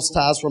falling of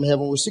stars from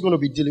heaven. We're still going to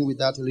be dealing with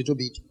that a little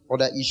bit.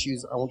 Other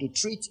issues I want to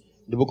treat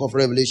in the book of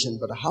Revelation.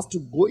 But I have to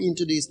go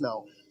into this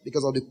now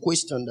because of the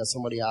question that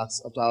somebody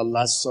asked after our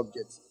last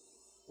subject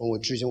when we're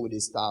treating with the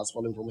stars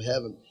falling from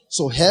heaven.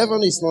 So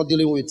heaven is not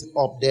dealing with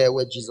up there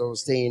where Jesus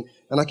was staying.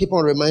 And I keep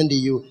on reminding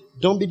you,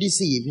 don't be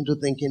deceived into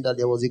thinking that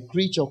there was a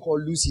creature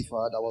called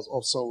Lucifer that was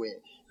up somewhere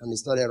and he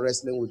started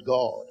wrestling with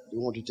God. They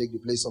want to take the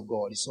place of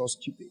God. It's so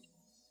stupid.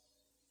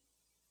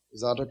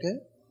 Is that okay?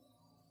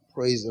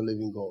 Praise the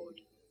living God.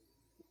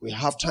 We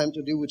have time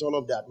to deal with all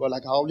of that. But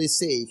like I always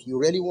say, if you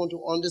really want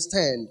to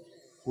understand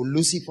who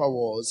Lucifer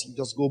was, you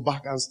just go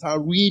back and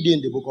start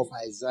reading the book of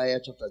Isaiah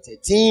chapter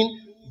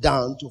 13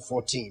 down to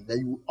 14. Then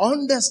you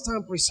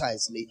understand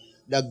precisely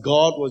that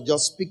God was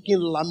just speaking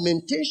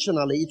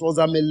lamentationally. It was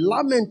a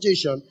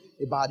lamentation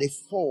about the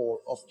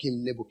fall of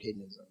King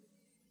Nebuchadnezzar.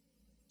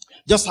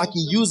 Just like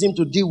he used him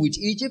to deal with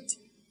Egypt,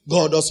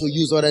 God also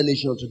used other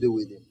nations to deal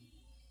with him.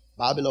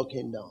 Babylon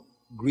came down.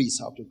 Greece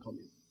had to come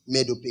in.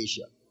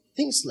 Medo-Persia.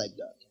 Things like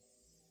that.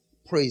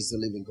 Praise the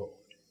living God.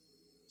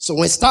 So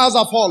when stars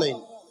are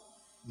falling,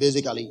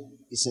 basically,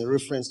 it's in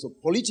reference to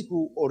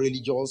political or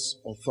religious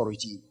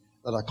authority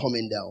that are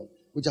coming down,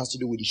 which has to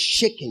do with the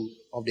shaking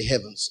of the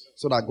heavens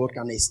so that God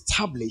can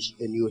establish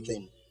a new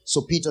thing.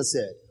 So Peter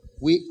said,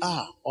 we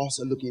are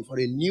also looking for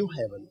a new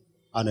heaven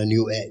and a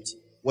new earth.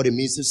 what it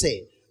means to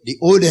say. The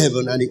old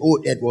heaven and the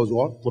old earth was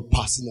what? Were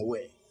passing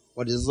away.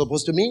 What is it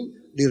supposed to mean?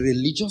 The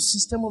religious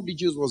system of the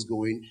Jews was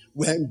going.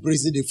 We're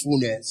embracing the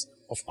fullness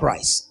of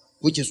Christ,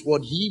 which is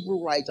what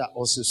Hebrew writer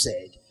also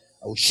said.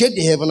 I will shake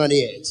the heaven and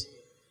the earth.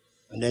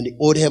 And then the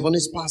old heaven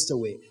is passed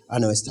away,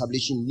 and I'm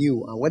establishing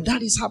new. And when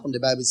that is happened, the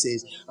Bible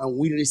says, and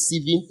we're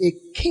receiving a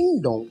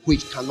kingdom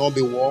which cannot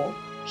be what?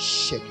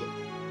 Shaken.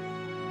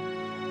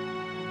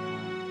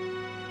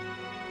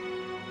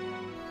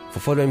 For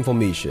further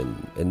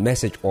information and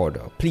message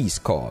order, please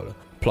call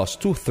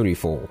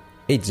 +234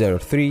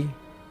 803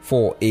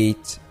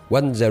 48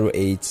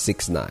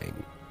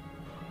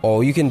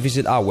 or you can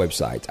visit our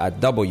website at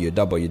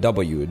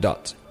www.gkai.net.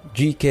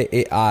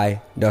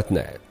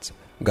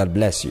 God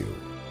bless you.